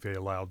 I think they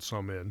allowed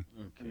some in.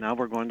 And now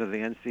we're going to the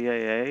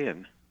NCAA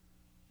and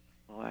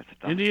all that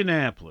stuff.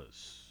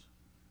 Indianapolis.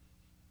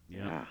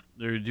 Yeah.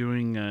 They're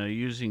doing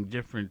using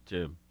different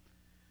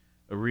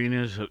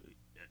arenas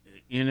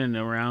in and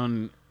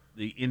around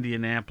the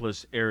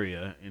Indianapolis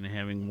area and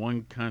having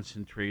one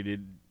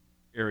concentrated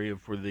area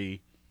for the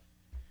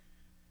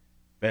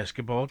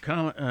basketball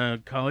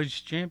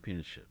college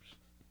championships.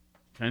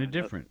 Kind of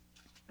different.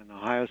 And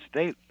Ohio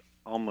State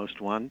almost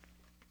won,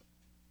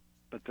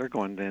 but they're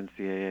going to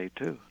NCAA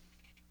too.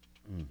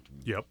 Mm-hmm.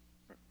 Yep.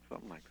 Or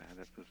something like that.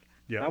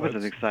 Yeah, that was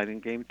an exciting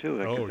game too.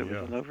 Because Oh, it was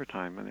yeah. in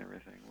overtime and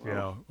everything.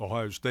 Yeah,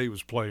 Ohio State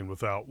was playing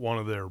without one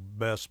of their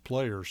best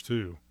players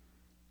too.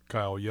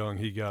 Kyle Young,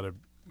 he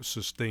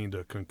sustained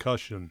a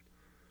concussion.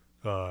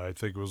 I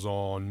think it was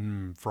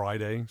on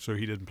Friday, so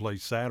he didn't play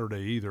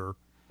Saturday either,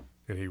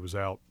 and he was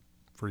out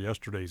for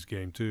yesterday's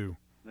game too.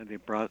 Then they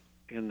brought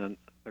in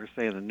they're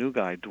saying the new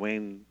guy,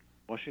 Dwayne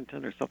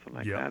Washington or something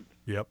like that.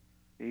 Yep.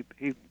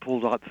 He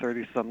pulled out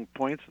 30-some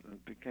points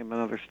and became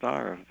another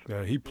star.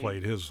 Yeah, he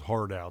played his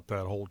heart out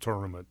that whole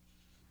tournament.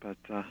 But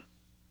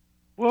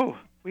whoa,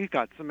 we've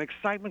got some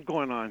excitement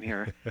going on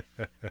here.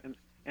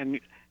 and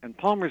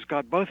Palmer's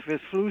got both of his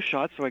flu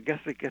shots, so I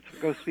guess he gets to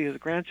go see his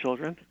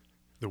grandchildren.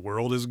 The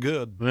world is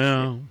good.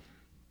 Well,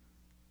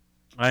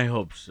 I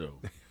hope so.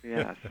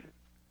 Yes.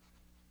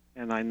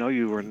 And I know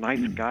you were a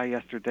nice guy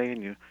yesterday,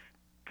 and you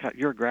cut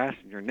your grass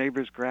and your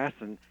neighbor's grass,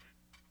 and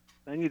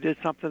then you did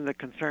something that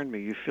concerned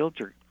me. You filled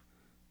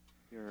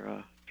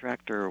your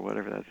tractor or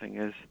whatever that thing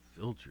is.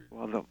 Filtered?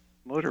 While the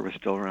motor was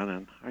still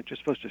running. Aren't you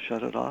supposed to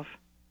shut it off?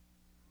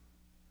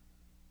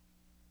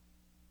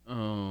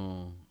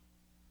 Oh,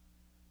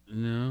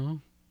 no.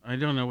 I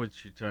don't know what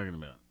you're talking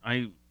about.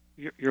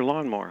 Your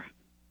lawnmower.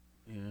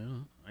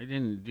 Yeah, I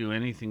didn't do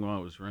anything while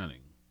it was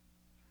running.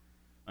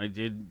 I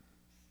did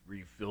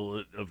refill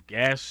it of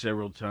gas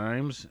several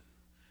times.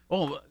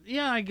 Oh,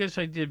 yeah, I guess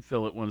I did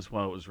fill it once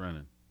while it was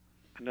running.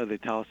 I know they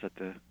tell us at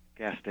the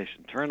gas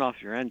station, turn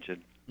off your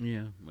engine.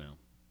 Yeah, well.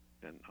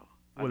 And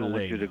I What don't do want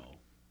they you to know?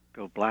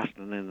 go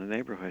blasting in the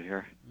neighborhood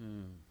here.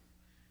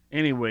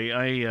 Anyway,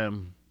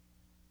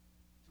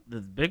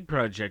 the big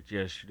project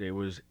yesterday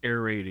was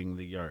aerating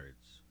the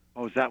yards.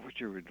 Oh, is that what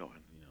you were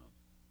doing? Yeah.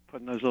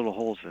 Putting those little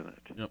holes in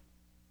it. Yep.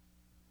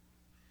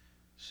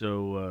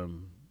 So,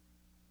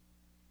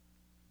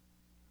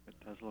 It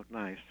does look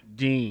nice.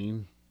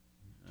 Dean,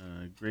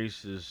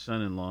 Grace's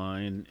son-in-law,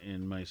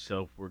 and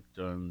myself worked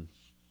on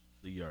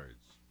the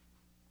yards.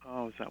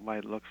 Oh, is that why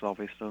it looks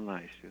always so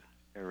nice? You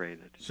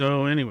aerated.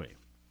 So, anyway.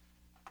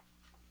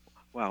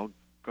 Well,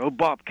 go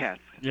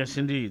Bobcats. Yes,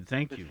 indeed.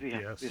 Thank you.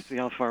 Let's see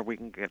how far we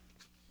can get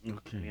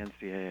Okay. in the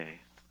NCAA.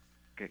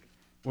 Okay.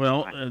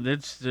 Well,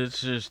 let's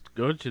just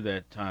go to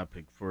that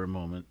topic for a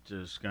moment,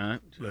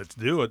 Scott. Let's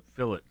do it.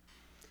 Fill it.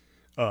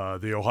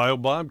 The Ohio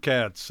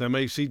Bobcats,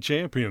 MAC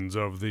champions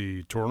of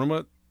the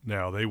tournament.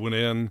 Now, they went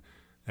in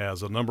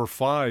as a number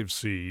 5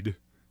 seed,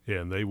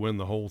 and they win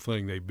the whole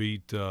thing. They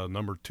beat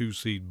number 2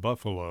 seed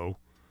Buffalo.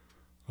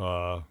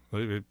 For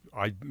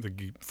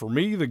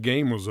me, the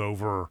game was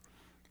over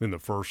in the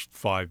first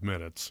 5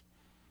 minutes.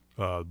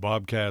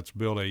 Bobcats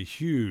built a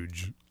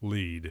huge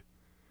lead,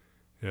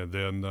 and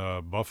then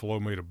Buffalo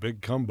made a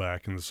big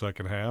comeback in the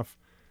second half.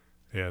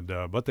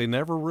 But they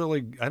never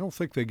really – I don't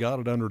think they got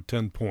it under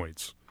 10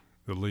 points,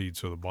 the lead,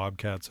 so the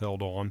Bobcats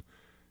held on.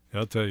 And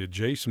I'll tell you,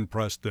 Jason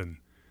Preston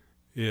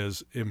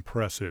is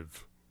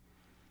impressive.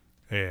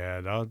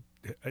 And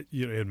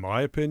in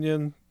my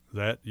opinion,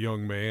 that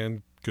young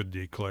man could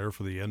declare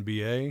for the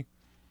NBA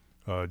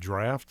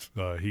draft.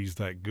 He's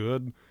that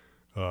good.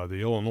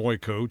 The Illinois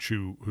coach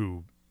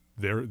who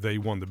they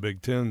won the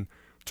Big Ten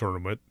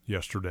tournament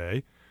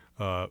yesterday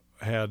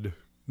had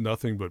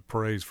nothing but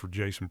praise for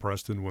Jason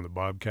Preston when the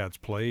Bobcats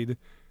played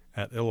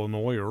at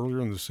Illinois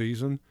earlier in the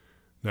season.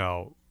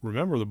 Now,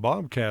 remember, the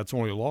Bobcats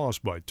only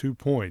lost by 2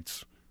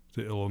 points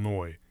to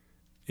Illinois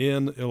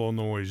in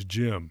Illinois'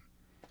 gym.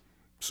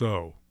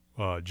 So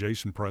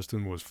Jason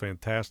Preston was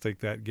fantastic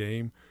that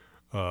game.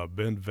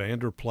 Ben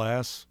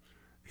Vanderplas,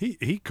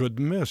 he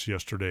couldn't miss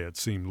yesterday, it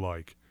seemed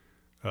like,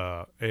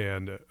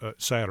 and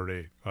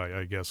Saturday,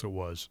 I guess it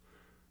was.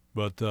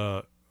 But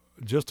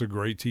just a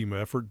great team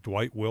effort.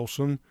 Dwight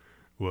Wilson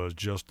was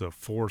just a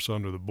force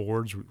under the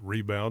boards,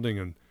 rebounding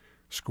and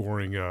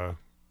scoring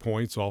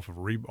points off of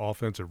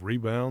offensive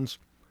rebounds.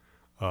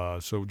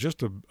 So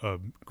just a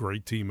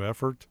great team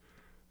effort.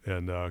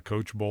 And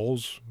Coach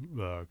Bowles,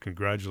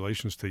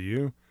 congratulations to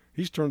you.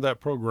 He's turned that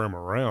program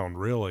around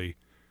really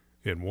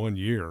in 1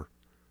 year.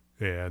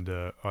 And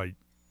I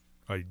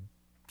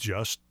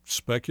just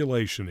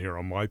speculation here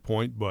on my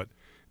point, but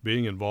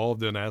being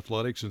involved in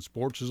athletics and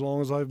sports as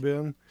long as I've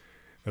been,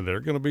 and there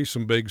are going to be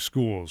some big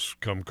schools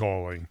come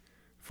calling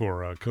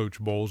for Coach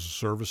Bowles'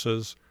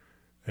 services,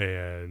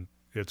 and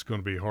it's going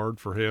to be hard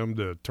for him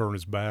to turn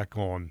his back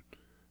on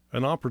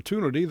an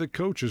opportunity that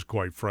coaches,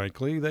 quite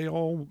frankly, they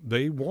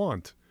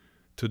want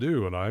to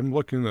do. And I'm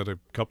looking at a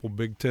couple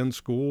Big Ten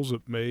schools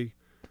that may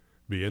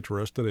be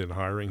interested in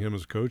hiring him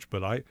as coach.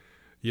 But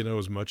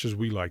as much as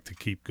we like to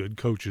keep good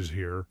coaches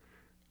here,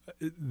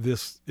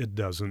 it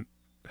doesn't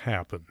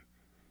happen.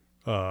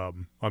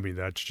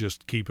 That's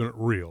just keeping it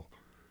real.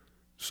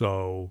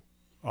 So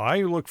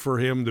I look for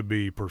him to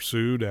be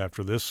pursued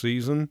after this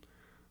season,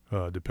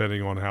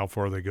 depending on how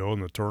far they go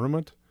in the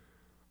tournament.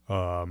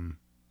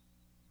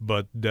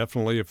 But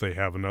definitely if they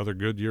have another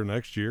good year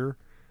next year,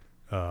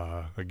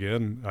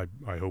 again,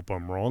 I hope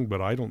I'm wrong,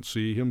 but I don't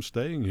see him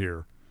staying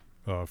here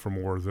for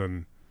more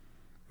than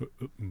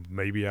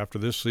maybe after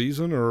this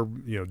season or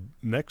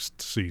next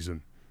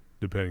season,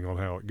 depending on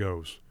how it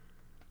goes.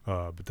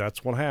 But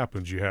that's what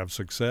happens. You have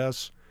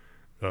success.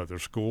 Their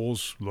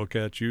schools look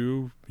at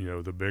you,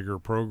 the bigger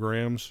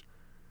programs.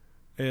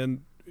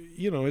 And,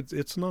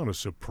 it's not a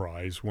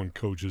surprise when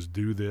coaches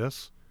do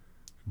this.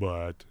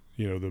 But,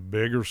 the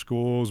bigger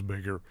schools,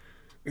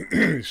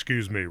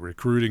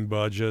 recruiting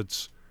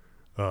budgets,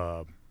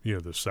 the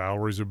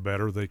salaries are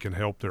better. They can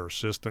help their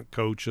assistant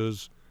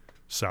coaches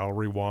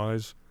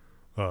salary-wise.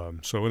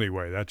 So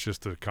anyway, that's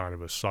just a kind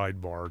of a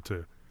sidebar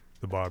to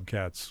the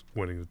Bobcats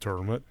winning the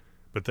tournament.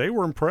 But they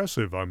were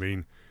impressive.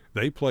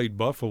 They played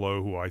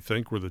Buffalo, who I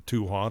think were the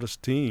two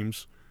hottest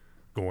teams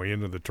going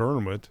into the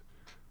tournament,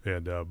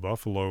 and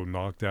Buffalo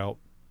knocked out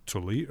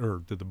Toledo, or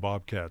did the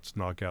Bobcats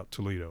knock out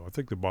Toledo? I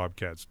think the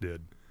Bobcats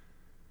did.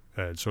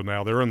 And so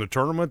now they're in the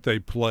tournament. They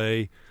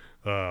play,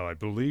 I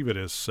believe it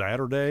is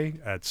Saturday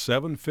at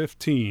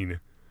 7:15,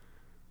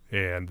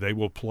 and they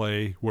will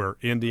play where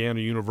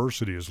Indiana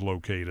University is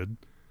located.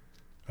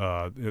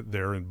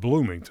 They're in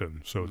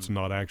Bloomington, so it's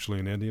not actually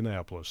in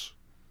Indianapolis.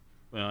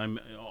 Well,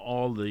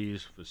 all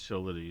these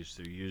facilities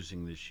they're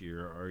using this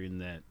year are in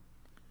that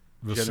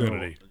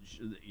vicinity.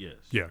 Yes.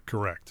 Yeah,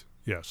 correct.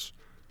 Yes.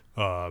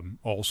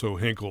 Also,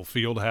 Hinkle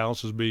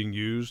Fieldhouse is being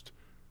used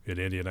in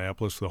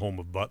Indianapolis, the home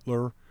of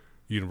Butler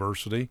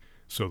University.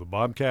 So the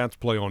Bobcats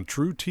play on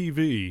True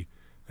TV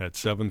at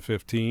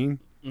 7:15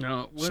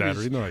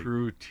 Saturday night.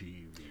 True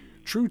TV?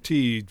 True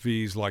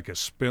TV is like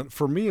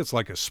for me, it's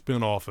like a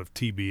spinoff of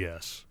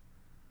TBS.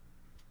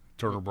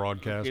 Turner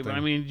Broadcasting. Okay,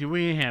 but do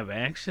we have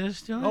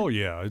access to it? Oh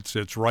yeah,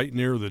 it's right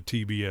near the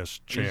TBS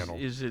channel.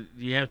 Is it?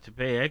 Do you have to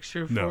pay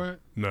extra for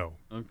it? No.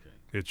 Okay.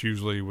 It's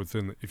usually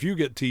within. If you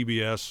get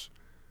TBS,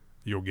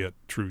 you'll get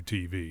True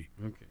TV.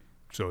 Okay.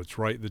 So it's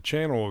right. The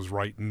channel is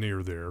right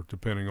near there,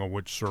 depending on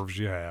which service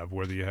you have,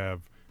 whether you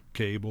have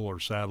cable or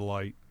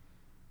satellite.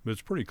 But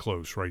it's pretty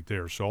close right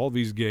there. So all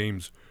these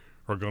games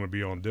are going to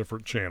be on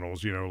different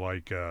channels.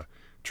 Like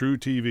True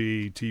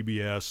TV,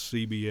 TBS,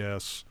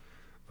 CBS.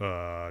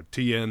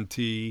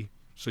 TNT,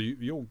 so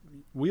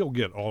we'll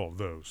get all of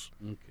those.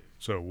 Okay.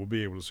 So we'll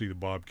be able to see the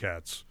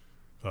Bobcats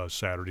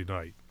Saturday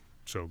night.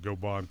 So go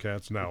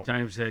Bobcats now. What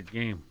time's that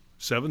game?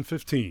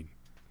 7:15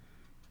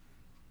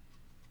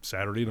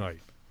 Saturday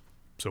night.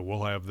 So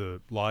we'll have the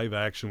live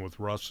action with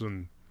Russ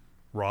and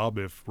Rob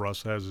if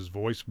Russ has his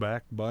voice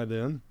back by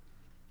then.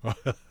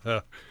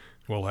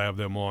 We'll have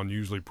them on.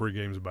 Usually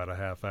pregame's about a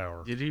half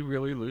hour. Did he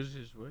really lose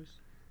his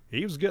voice?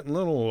 He was getting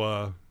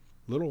little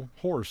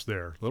hoarse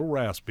there, little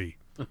raspy.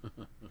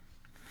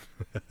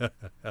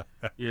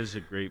 He has a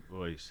great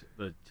voice,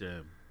 but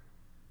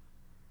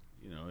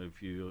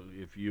if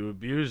you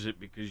abuse it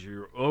because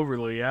you're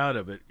overly out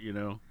of it,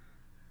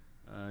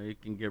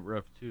 it can get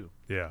rough too.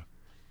 Yeah,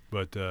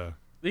 but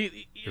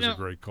it's a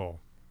great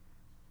call.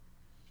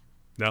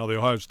 Now the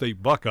Ohio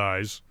State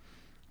Buckeyes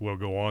will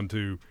go on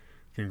to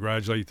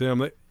congratulate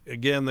them.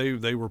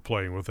 They were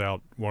playing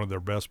without one of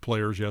their best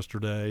players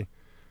yesterday.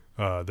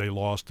 They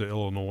lost to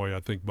Illinois,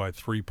 I think, by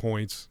 3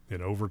 points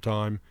in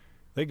overtime.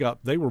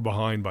 They were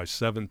behind by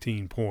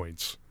 17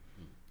 points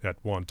at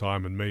one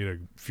time and made a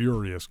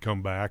furious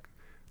comeback,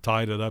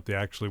 tied it up. They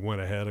actually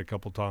went ahead a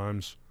couple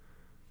times,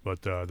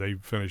 but they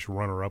finished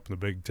runner-up in the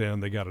Big Ten.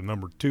 They got a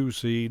number 2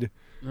 seed.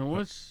 Now,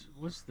 what's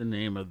the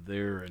name of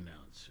their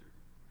announcer?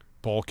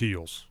 Paul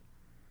Keels.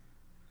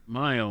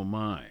 My, oh,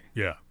 my.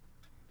 Yeah.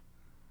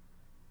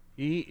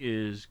 He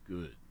is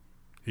good.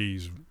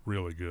 He's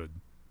really good.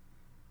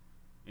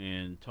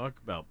 And talk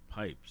about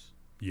pipes.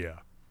 Yeah.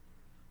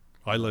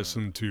 I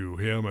listened to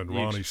him and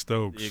Ronnie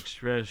Stokes. The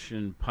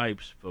expression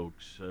pipes,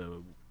 folks,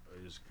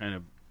 is kind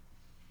of,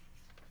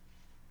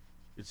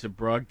 it's a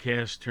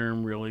broadcast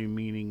term really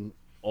meaning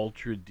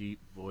ultra deep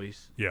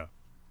voice. Yeah.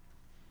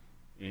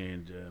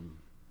 And,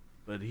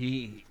 but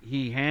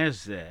he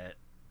has that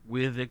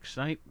with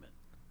excitement.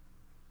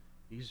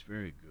 He's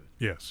very good.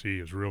 Yes, he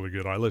is really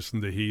good. I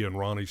listened to he and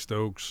Ronnie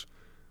Stokes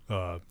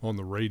on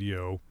the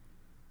radio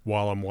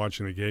while I'm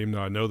watching the game.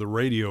 Now, I know the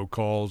radio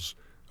calls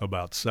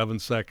about 7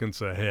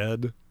 seconds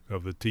ahead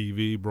of the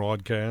TV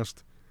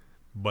broadcast,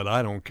 but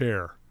I don't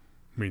care.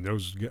 I mean,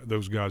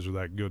 those guys are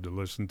that good to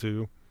listen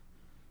to.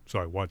 So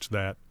I watched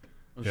that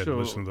and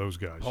listen to those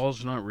guys.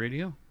 Paul's not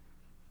radio?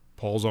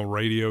 Paul's on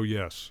radio,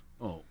 yes.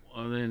 Oh,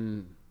 well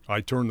then... I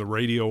turned the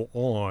radio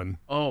on.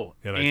 Oh,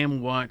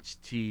 and watch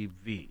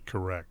TV.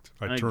 Correct.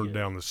 I turned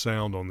down the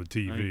sound on the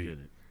TV.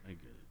 I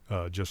get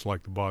it. Just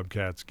like the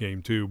Bobcats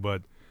game, too.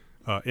 But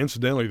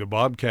incidentally, the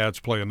Bobcats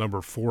play a number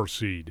 4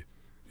 seed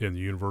in the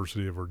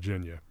University of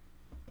Virginia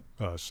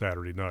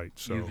Saturday night.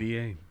 So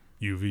UVA.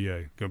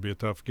 Going to be a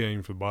tough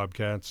game for the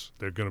Bobcats.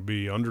 They're going to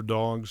be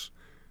underdogs,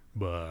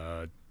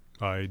 but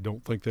I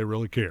don't think they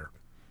really care.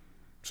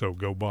 So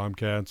go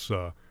Bobcats.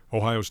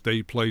 Ohio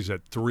State plays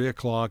at 3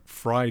 o'clock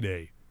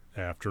Friday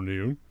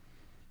afternoon,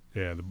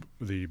 and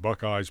the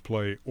Buckeyes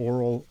play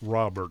Oral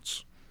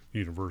Roberts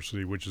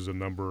University, which is a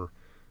number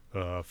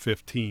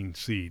 15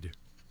 seed.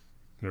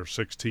 There are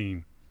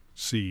 16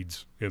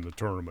 seeds in the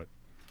tournament.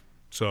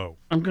 So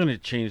I'm going to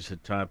change the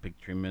topic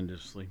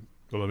tremendously.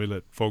 So let me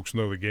let folks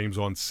know the game's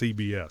on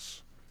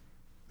CBS,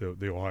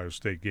 the Ohio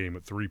State game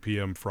at 3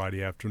 p.m.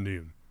 Friday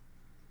afternoon.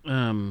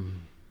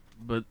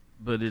 But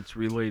it's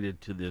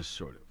related to this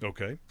sort of.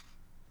 Okay.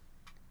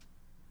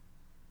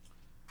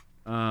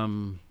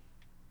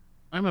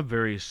 I'm a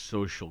very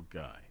social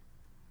guy.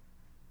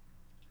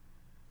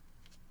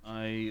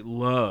 I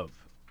love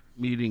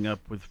meeting up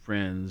with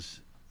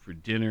friends for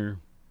dinner,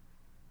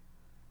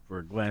 for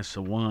a glass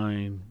of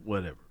wine,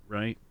 whatever,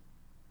 right?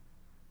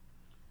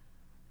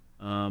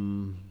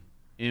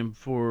 And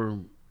for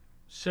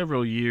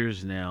several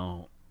years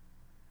now,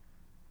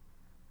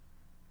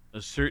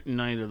 a certain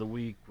night of the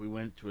week, we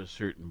went to a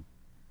certain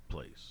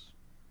place.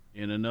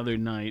 And another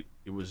night,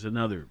 it was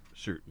another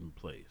certain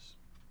place.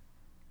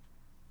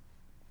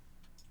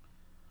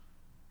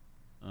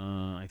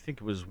 I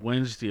think it was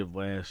Wednesday of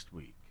last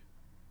week.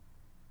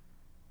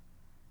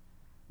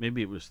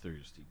 Maybe it was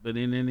Thursday. But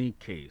in any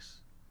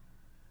case,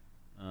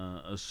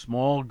 a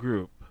small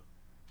group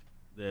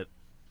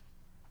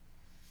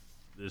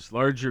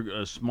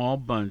a small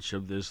bunch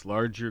of this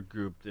larger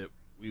group that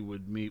we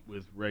would meet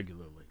with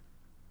regularly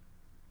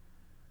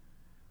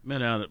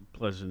met out at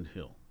Pleasant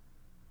Hill.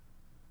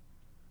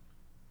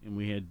 And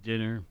we had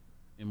dinner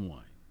and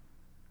wine.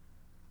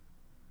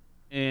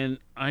 And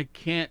I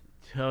can't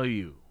tell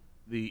you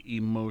the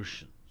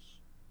emotions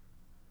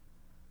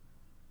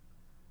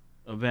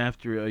of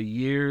after a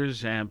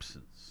year's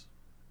absence.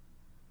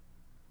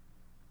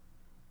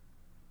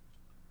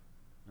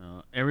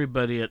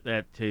 Everybody at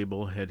that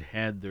table had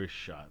had their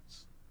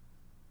shots.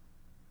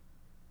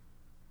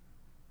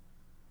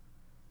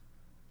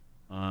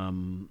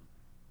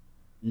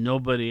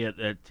 Nobody at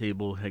that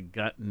table had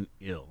gotten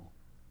ill.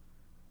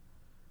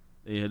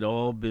 They had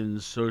all been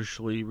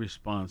socially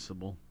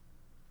responsible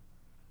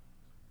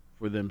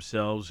for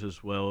themselves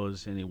as well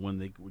as anyone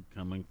they would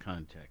come in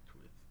contact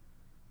with.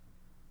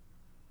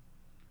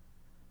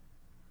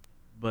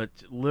 But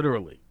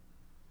literally,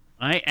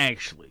 I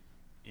actually,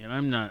 and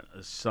I'm not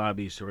a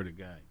sobby sort of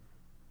guy,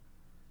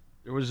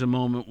 there was a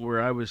moment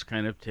where I was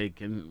kind of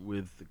taken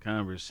with the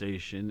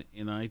conversation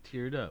and I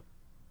teared up.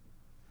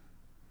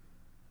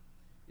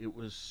 It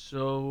was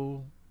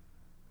so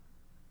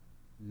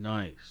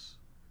nice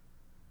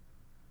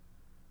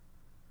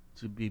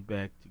to be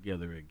back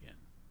together again.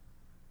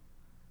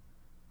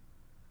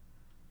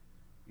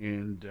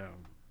 And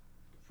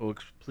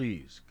folks,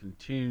 please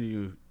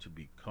continue to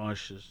be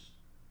cautious.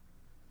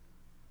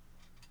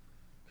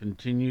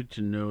 Continue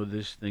to know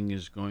this thing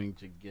is going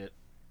to get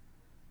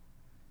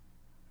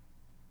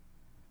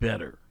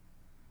better.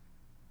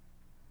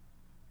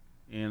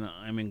 And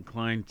I'm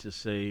inclined to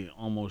say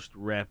almost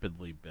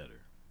rapidly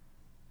better.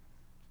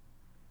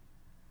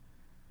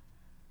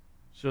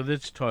 So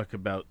let's talk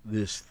about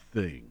this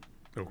thing.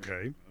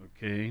 Okay.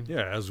 Okay.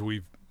 Yeah, as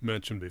we've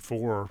mentioned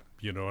before,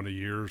 in over a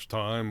year's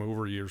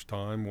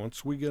time,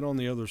 once we get on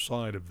the other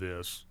side of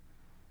this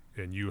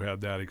and you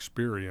have that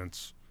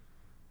experience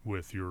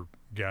with your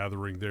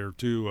gathering there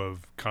too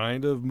of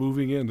kind of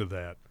moving into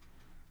that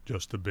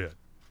just a bit.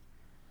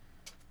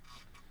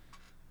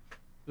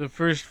 The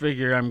first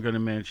figure I'm going to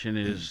mention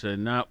is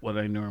not what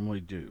I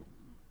normally do.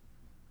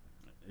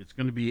 It's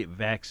going to be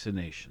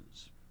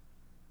vaccinations.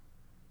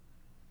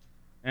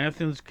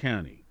 Athens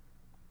County,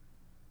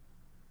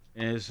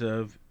 as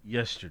of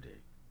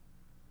yesterday,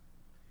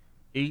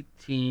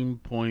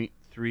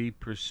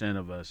 18.3%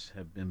 of us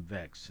have been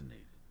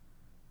vaccinated.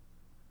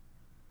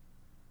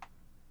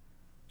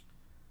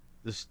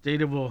 The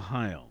state of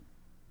Ohio,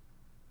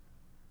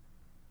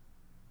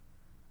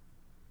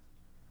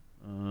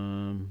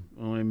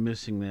 I'm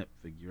missing that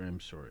figure. I'm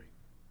sorry.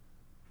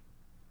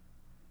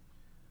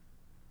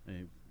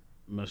 I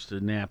must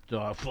have napped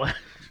off last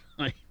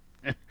night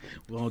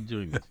while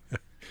doing this.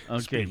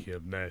 Okay. Speaking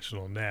of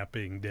National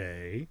Napping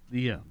Day.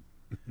 Yeah.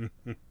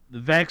 The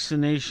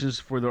vaccinations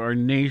for our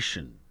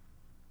nation,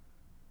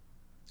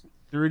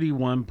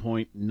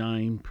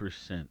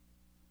 31.9%.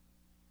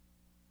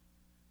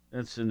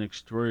 That's an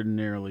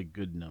extraordinarily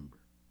good number.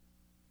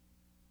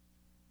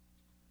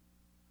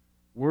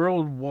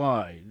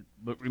 Worldwide,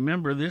 but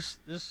remember this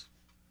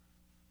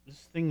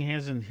thing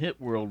hasn't hit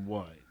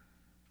worldwide.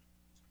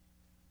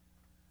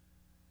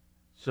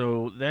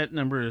 So that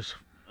number is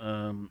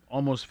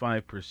almost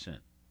 5%.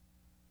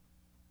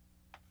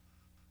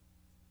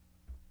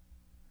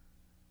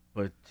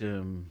 But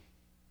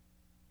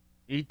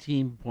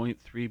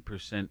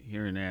 18.3%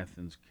 here in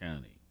Athens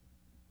County.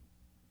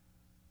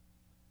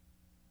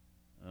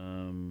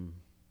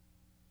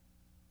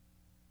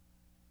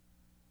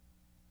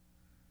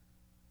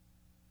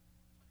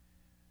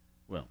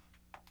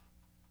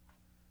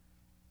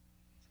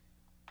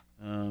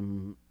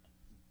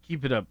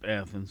 Keep it up,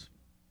 Athens,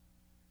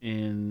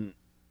 and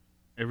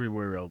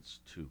everywhere else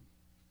too.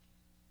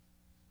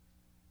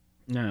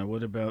 Now,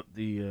 what about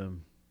the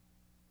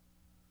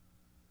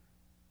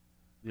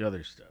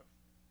other stuff?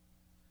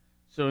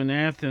 So in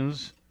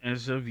Athens,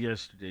 as of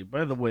yesterday,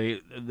 by the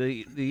way,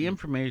 the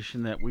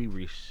information that we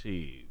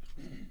received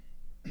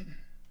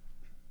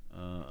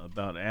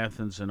about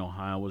Athens and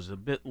Ohio was a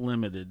bit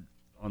limited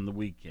on the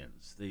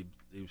weekends. They've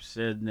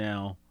said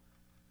now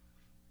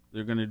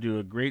they're going to do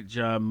a great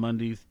job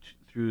Monday,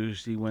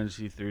 Tuesday,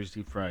 Wednesday,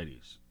 Thursday,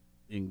 Fridays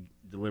in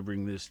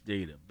delivering this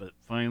data. But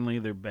finally,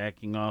 they're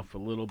backing off a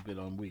little bit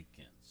on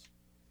weekends,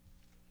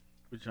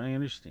 which I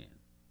understand.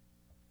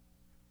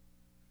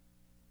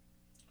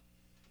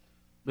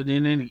 But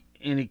in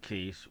any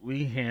case,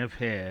 we have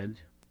had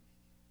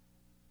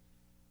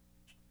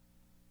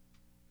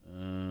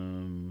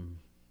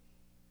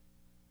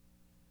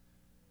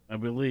I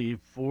believe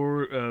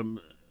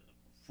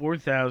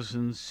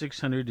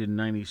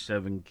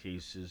 4,697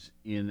 cases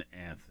in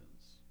Athens.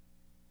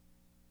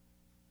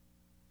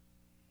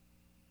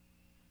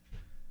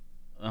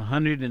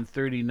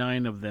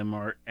 139 of them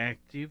are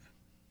active.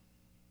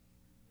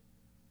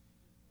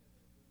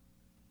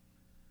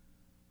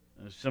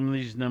 Some of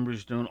these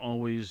numbers don't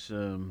always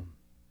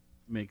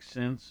make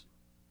sense.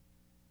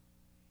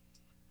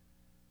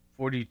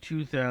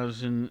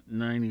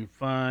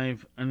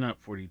 42,095, not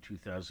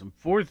 42,000,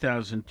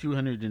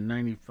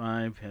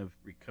 4,295 have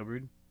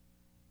recovered.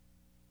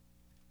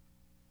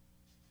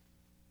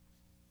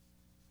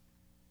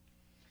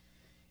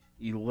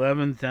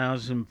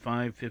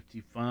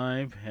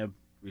 $11,555 have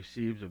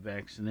received a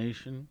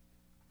vaccination,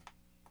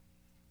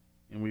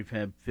 and we've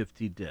had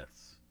 50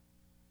 deaths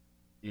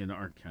in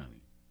our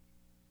county.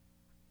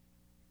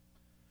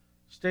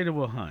 State of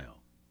Ohio.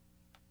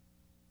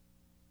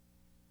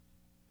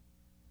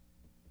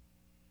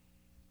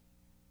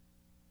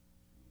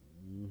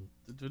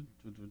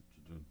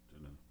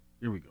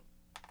 Here we go.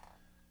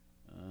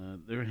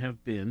 There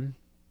have been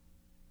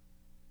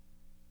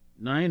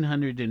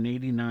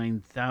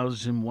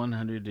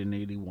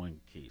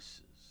 989,181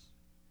 cases.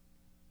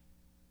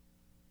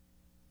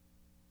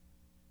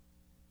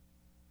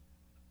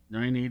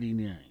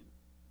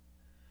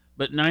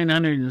 But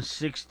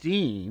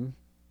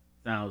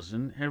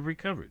 916,000 have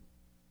recovered.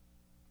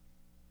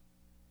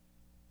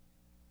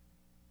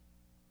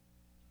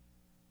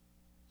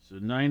 So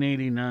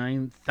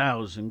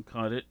 989,000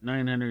 caught it,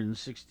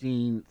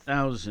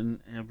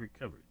 916,000 have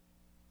recovered.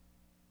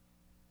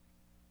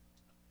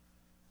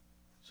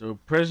 So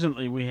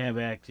presently we have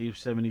active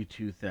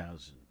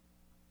 72,000.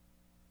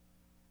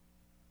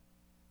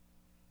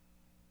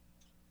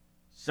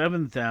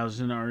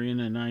 7,000 are in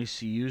an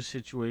ICU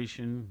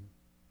situation.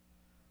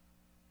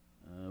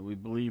 We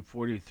believe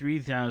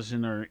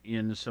 43,000 are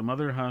in some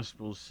other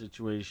hospital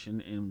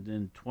situation, and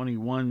then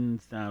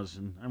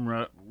 21,000,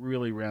 I'm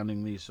really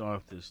rounding these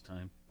off this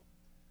time,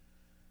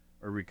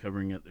 are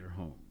recovering at their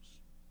homes.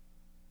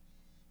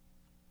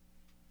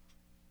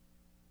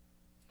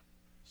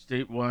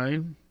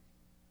 Statewide,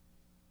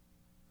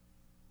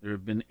 there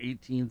have been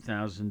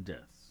 18,000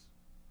 deaths.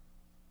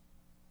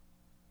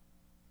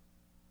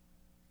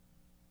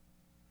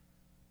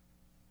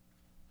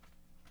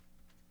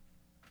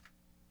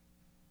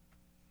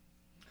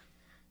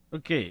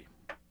 Okay,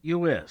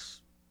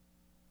 U.S.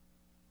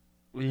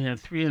 We have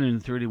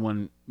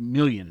 331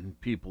 million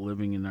people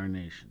living in our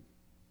nation.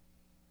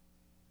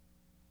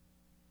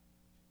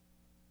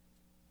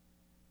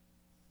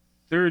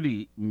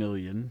 30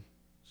 million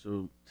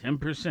So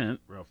 10%,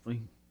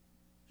 roughly,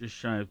 just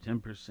shy of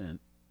 10%,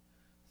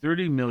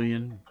 30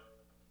 million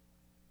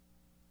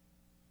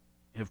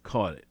have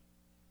caught it.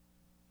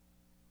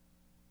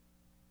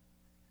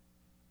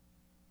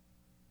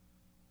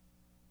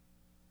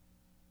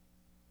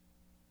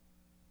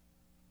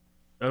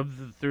 Of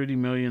the 30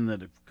 million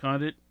that have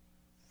caught it,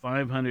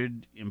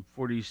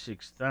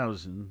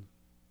 546,000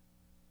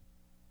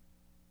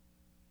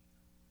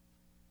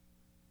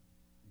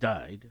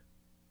 died.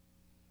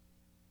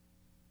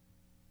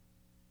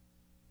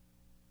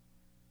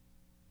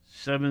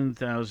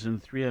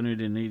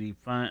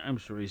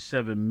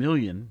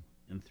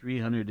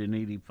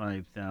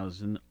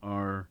 7,385,000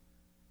 are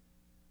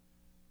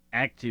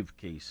active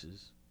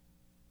cases,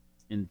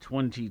 and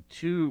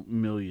 22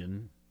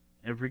 million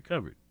have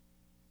recovered.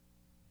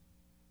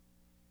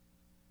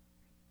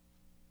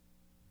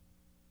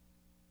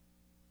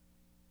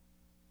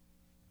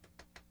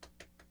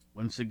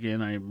 Once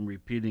again, I am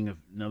repeating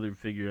another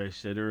figure I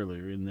said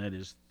earlier, and that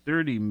is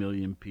 30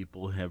 million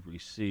people have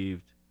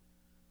received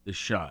the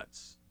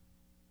shots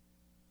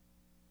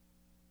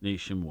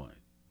nationwide.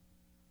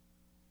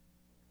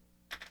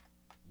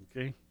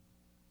 Okay?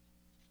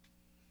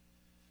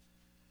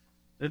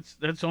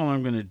 That's all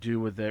I'm going to do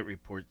with that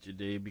report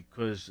today,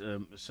 because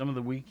some of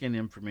the weekend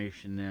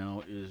information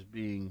now is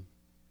being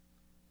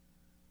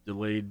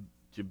delayed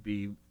to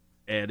be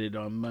added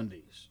on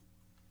Mondays.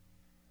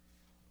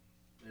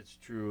 That's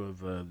true of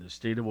the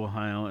state of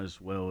Ohio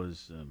as well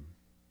as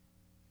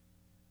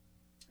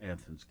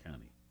Athens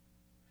County,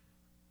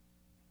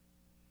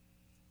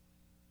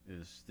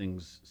 as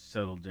things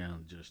settle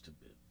down just a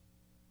bit.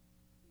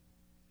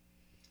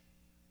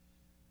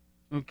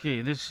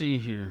 Okay, let's see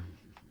here.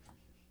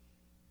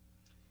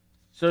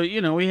 So,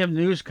 we have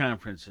news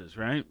conferences,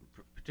 right?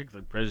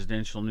 Particularly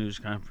presidential news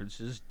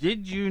conferences.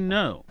 Did you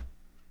know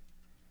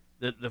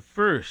that the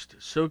first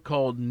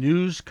so-called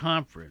news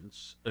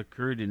conference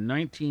occurred in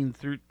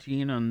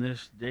 1913 on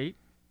this date?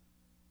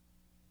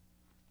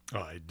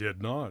 I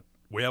did not.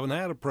 We haven't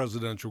had a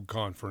presidential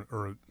conference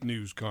or a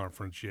news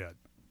conference yet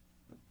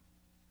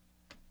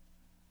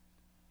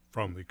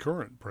from the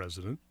current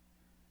president.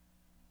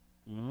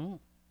 Well,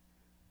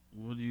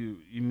 what do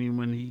you mean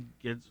when he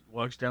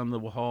walks down the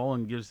hall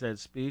and gives that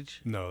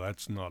speech? No,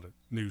 that's not a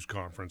news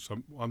conference.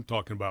 I'm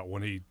talking about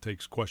when he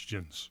takes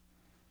questions.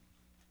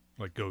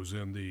 Like goes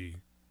in the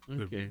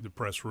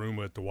press room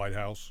at the White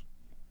House.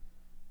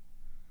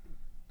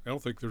 I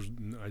don't think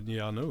I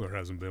know there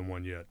hasn't been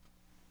one yet.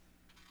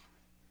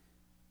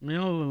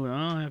 No,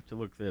 I'll have to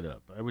look that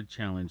up. I would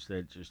challenge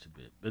that just a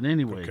bit. But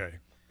anyway. Okay.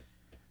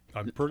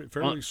 I'm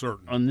fairly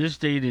certain. On this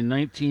date in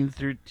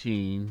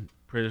 1913,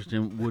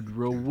 President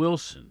Woodrow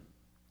Wilson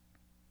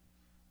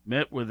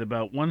met with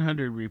about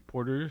 100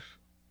 reporters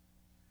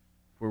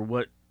for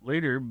what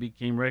later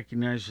became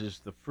recognized as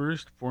the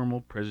first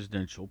formal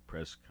presidential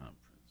press conference.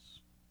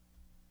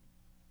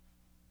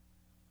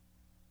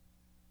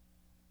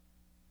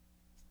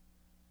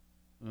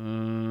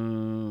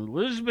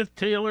 Elizabeth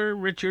Taylor,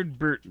 Richard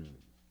Burton.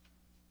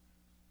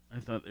 I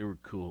thought they were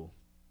cool.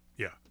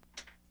 Yeah.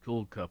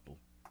 Cool couple.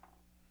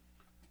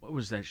 What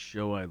was that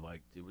show I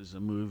liked? It was a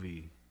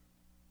movie.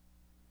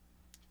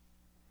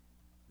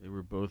 They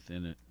were both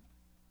in it.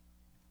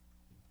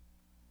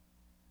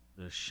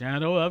 The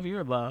Shadow of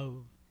Your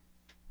Love.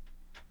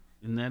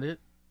 Isn't that it?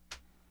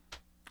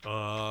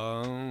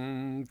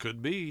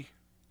 Could be.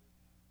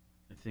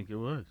 I think it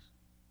was.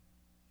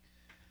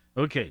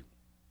 Okay.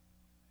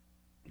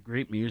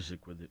 Great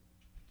music with it.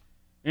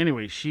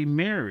 Anyway, she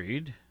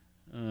married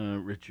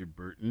Richard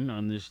Burton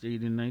on this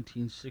date in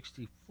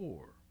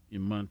 1964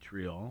 in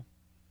Montreal.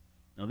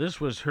 Now, this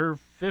was her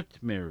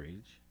fifth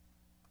marriage,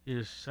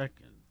 his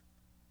second.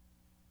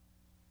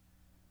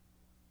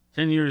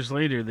 10 years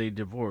later, they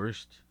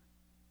divorced,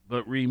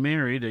 but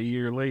remarried a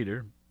year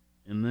later,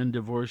 and then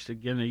divorced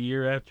again a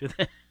year after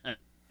that.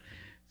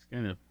 It's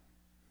kind of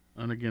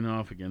on again,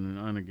 off again, and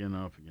on again,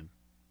 off again.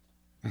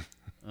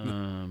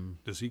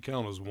 Does he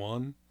count as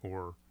one,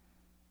 or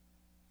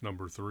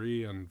number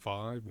 3 and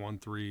 5, 1,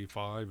 3,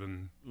 5,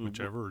 and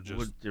whichever? Or just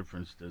what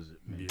difference does it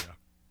make? Yeah,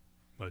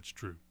 that's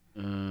true.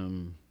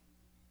 None.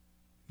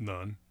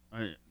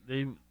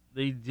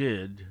 They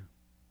did.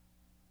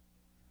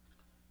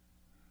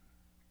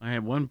 I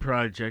had one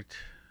project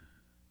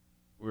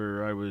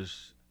where I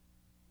was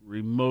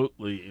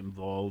remotely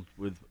involved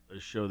with a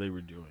show they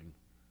were doing.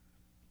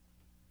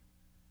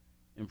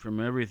 And from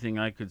everything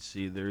I could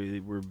see, they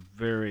were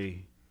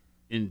very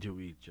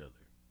into each other.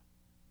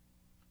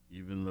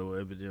 Even though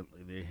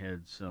evidently they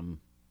had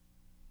some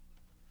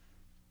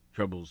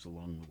troubles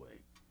along the way.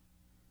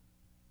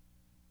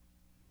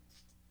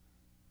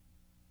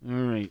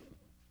 All right.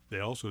 They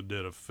also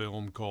did a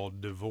film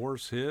called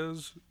Divorce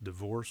His,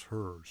 Divorce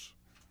Hers.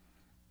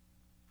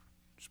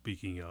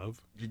 Speaking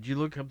of. Did you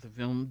look up the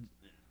film,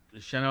 The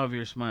Shadow of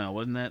Your Smile?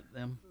 Wasn't that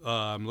them?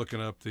 I'm looking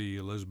up the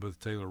Elizabeth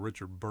Taylor,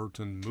 Richard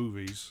Burton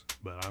movies,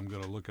 but I'm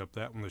going to look up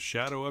that one, The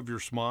Shadow of Your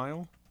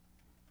Smile.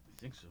 I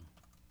think so.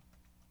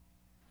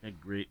 Had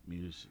great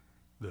music.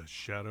 The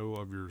Shadow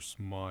of Your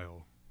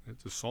Smile.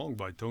 It's a song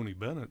by Tony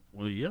Bennett.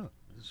 Well, yeah.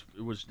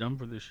 It was done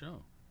for the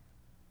show.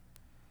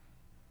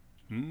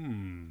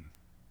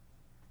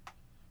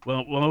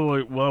 Well,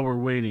 while we're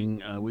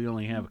waiting, we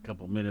only have a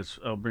couple minutes.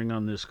 I'll bring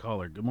on this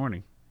caller. Good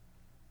morning.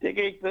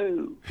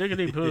 Tickety-poo.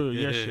 Tickety-poo,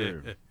 yes,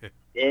 sir.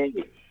 Yeah.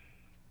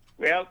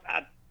 Well,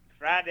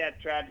 Friday I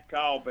tried to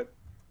call, but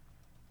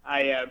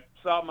I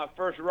saw my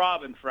first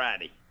robin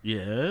Friday.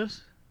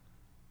 Yes?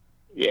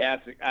 Yeah,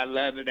 I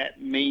love it.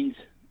 That means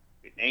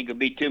it ain't going to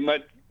be too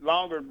much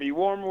longer. It'll be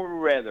warmer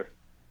weather.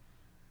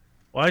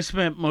 Well, I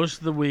spent most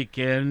of the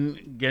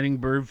weekend getting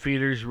bird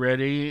feeders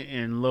ready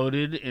and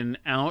loaded and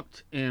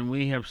out, and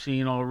we have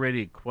seen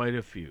already quite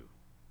a few.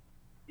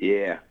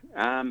 Yeah,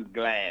 I'm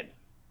glad.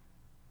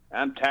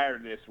 I'm tired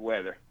of this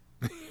weather.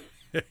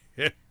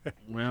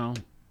 Well,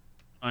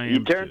 I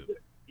am too.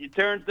 You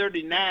turn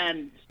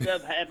 39,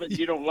 stuff happens,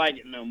 you don't like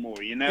it no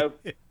more, you know?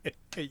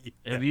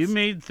 Have you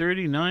made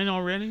 39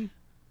 already?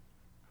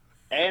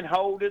 And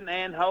holding,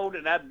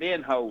 I've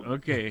been holding.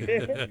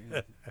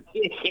 Okay.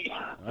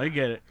 I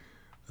get it.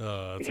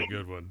 That's a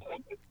good one.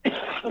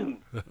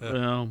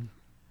 Well,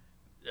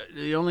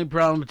 the only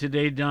problem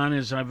today, Don,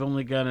 is I've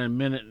only got a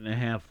minute and a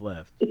half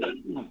left.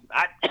 I'm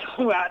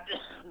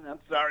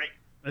sorry.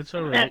 That's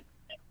all right.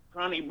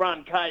 Chronic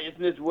bronchitis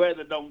and this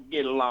weather don't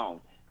get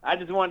along. I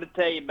just wanted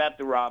to tell you about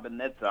the robin,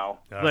 that's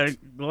all.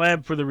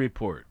 Glad for the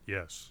report.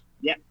 Yes.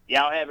 Yeah,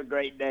 y'all have a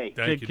great day.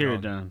 Take care,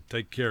 Don.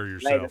 Take care of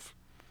yourself.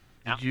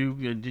 Did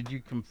you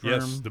confirm?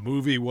 Yes, the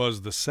movie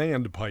was The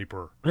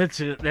Sandpiper.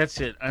 That's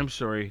it. I'm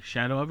sorry.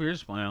 Shadow of Your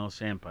Smile,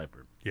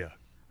 Sandpiper. Yeah.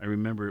 I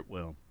remember it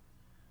well.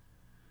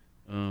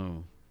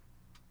 Oh.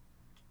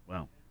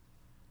 Well.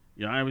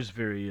 Yeah, I was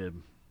very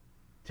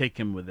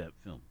taken with that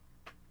film.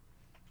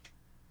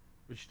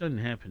 Which doesn't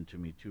happen to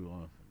me too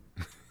often.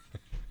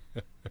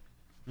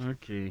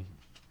 Okay.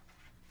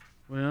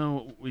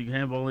 Well, we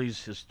have all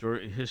these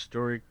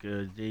historic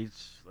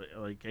dates,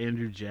 like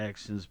Andrew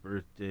Jackson's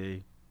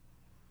birthday,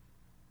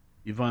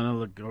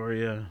 Ivana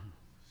Longoria,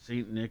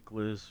 St.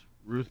 Nicholas,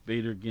 Ruth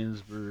Bader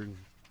Ginsburg,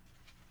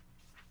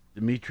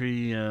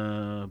 Dmitry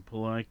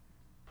Polyakov,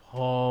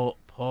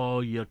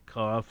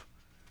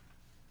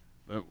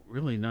 but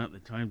really not the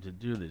time to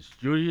do this.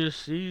 Julius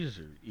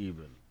Caesar,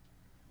 even,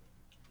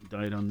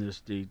 died on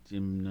this date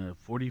in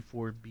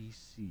 44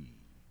 BC.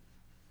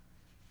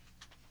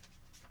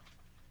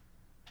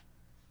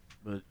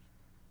 But,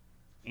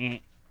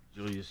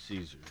 Julius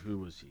Caesar, who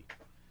was he?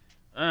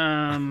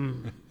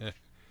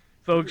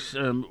 Folks,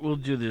 we'll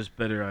do this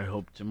better, I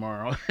hope,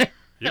 tomorrow.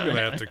 You're going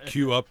to have to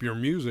cue up your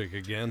music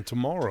again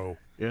tomorrow.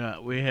 Yeah,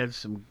 we had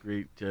some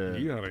great...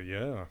 You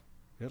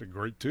had a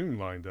great tune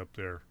lined up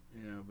there.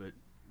 Yeah, but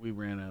we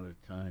ran out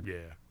of time.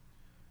 Yeah.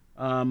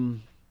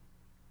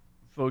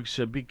 Folks,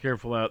 be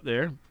careful out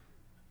there.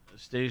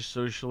 Stay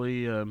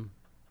socially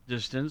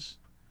distanced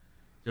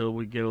till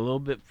we get a little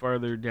bit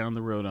farther down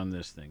the road on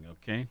this thing,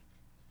 okay?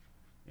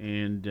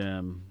 And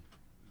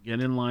get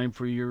in line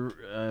for your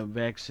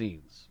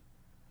vaccines.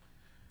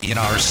 In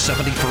our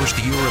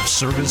 71st year of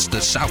service to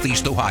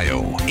Southeast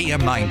Ohio, AM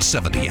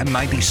 970 and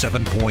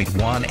 97.1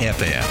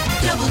 FM.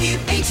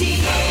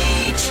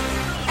 WATH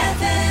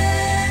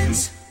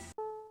Athens.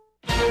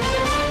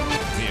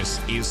 This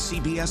is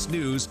CBS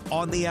News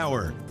on the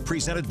Hour,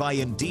 presented by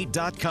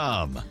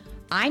Indeed.com.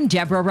 I'm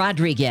Deborah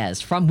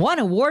Rodriguez. From one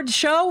awards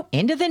show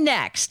into the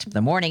next.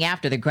 The morning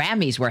after the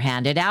Grammys were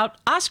handed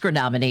out, Oscar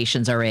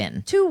nominations are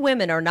in. 2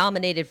 women are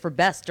nominated for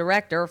Best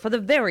Director for the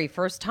very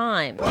first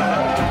time.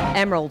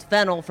 Emerald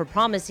Fennell for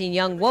Promising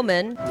Young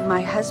Woman.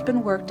 My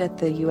husband worked at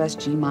the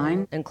USG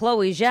mine. And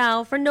Chloe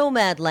Zhao for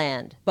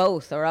Nomadland.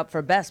 Both are up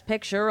for Best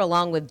Picture,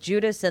 along with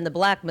Judas and the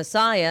Black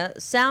Messiah,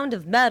 Sound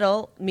of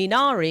Metal,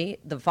 Minari,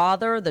 The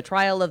Father, The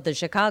Trial of the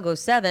Chicago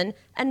 7,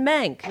 and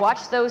Mank.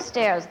 Watch those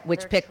stairs.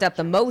 Which picked up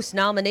the most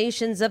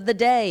nominations of the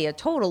day, a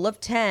total of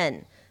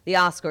 10. The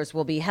Oscars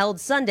will be held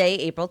Sunday,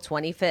 April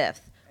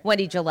 25th.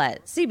 Wendy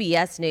Gillette,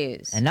 CBS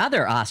News.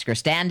 Another Oscar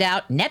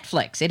standout,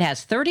 Netflix. It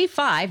has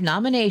 35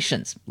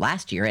 nominations.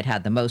 Last year, it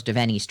had the most of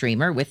any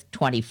streamer with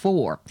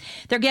 24.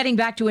 They're getting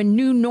back to a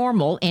new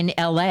normal in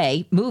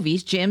L.A.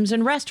 Movies, gyms,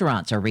 and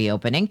restaurants are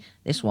reopening.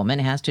 This woman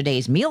has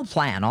today's meal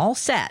plan all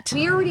set.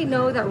 We already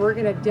know that we're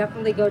going to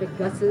definitely go to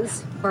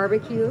Gus's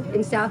Barbecue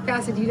in South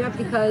Pasadena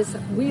because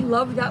we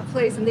love that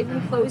place and they've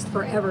been closed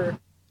forever.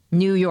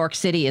 New York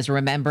City is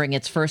remembering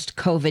its first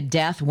COVID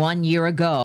death 1 year ago.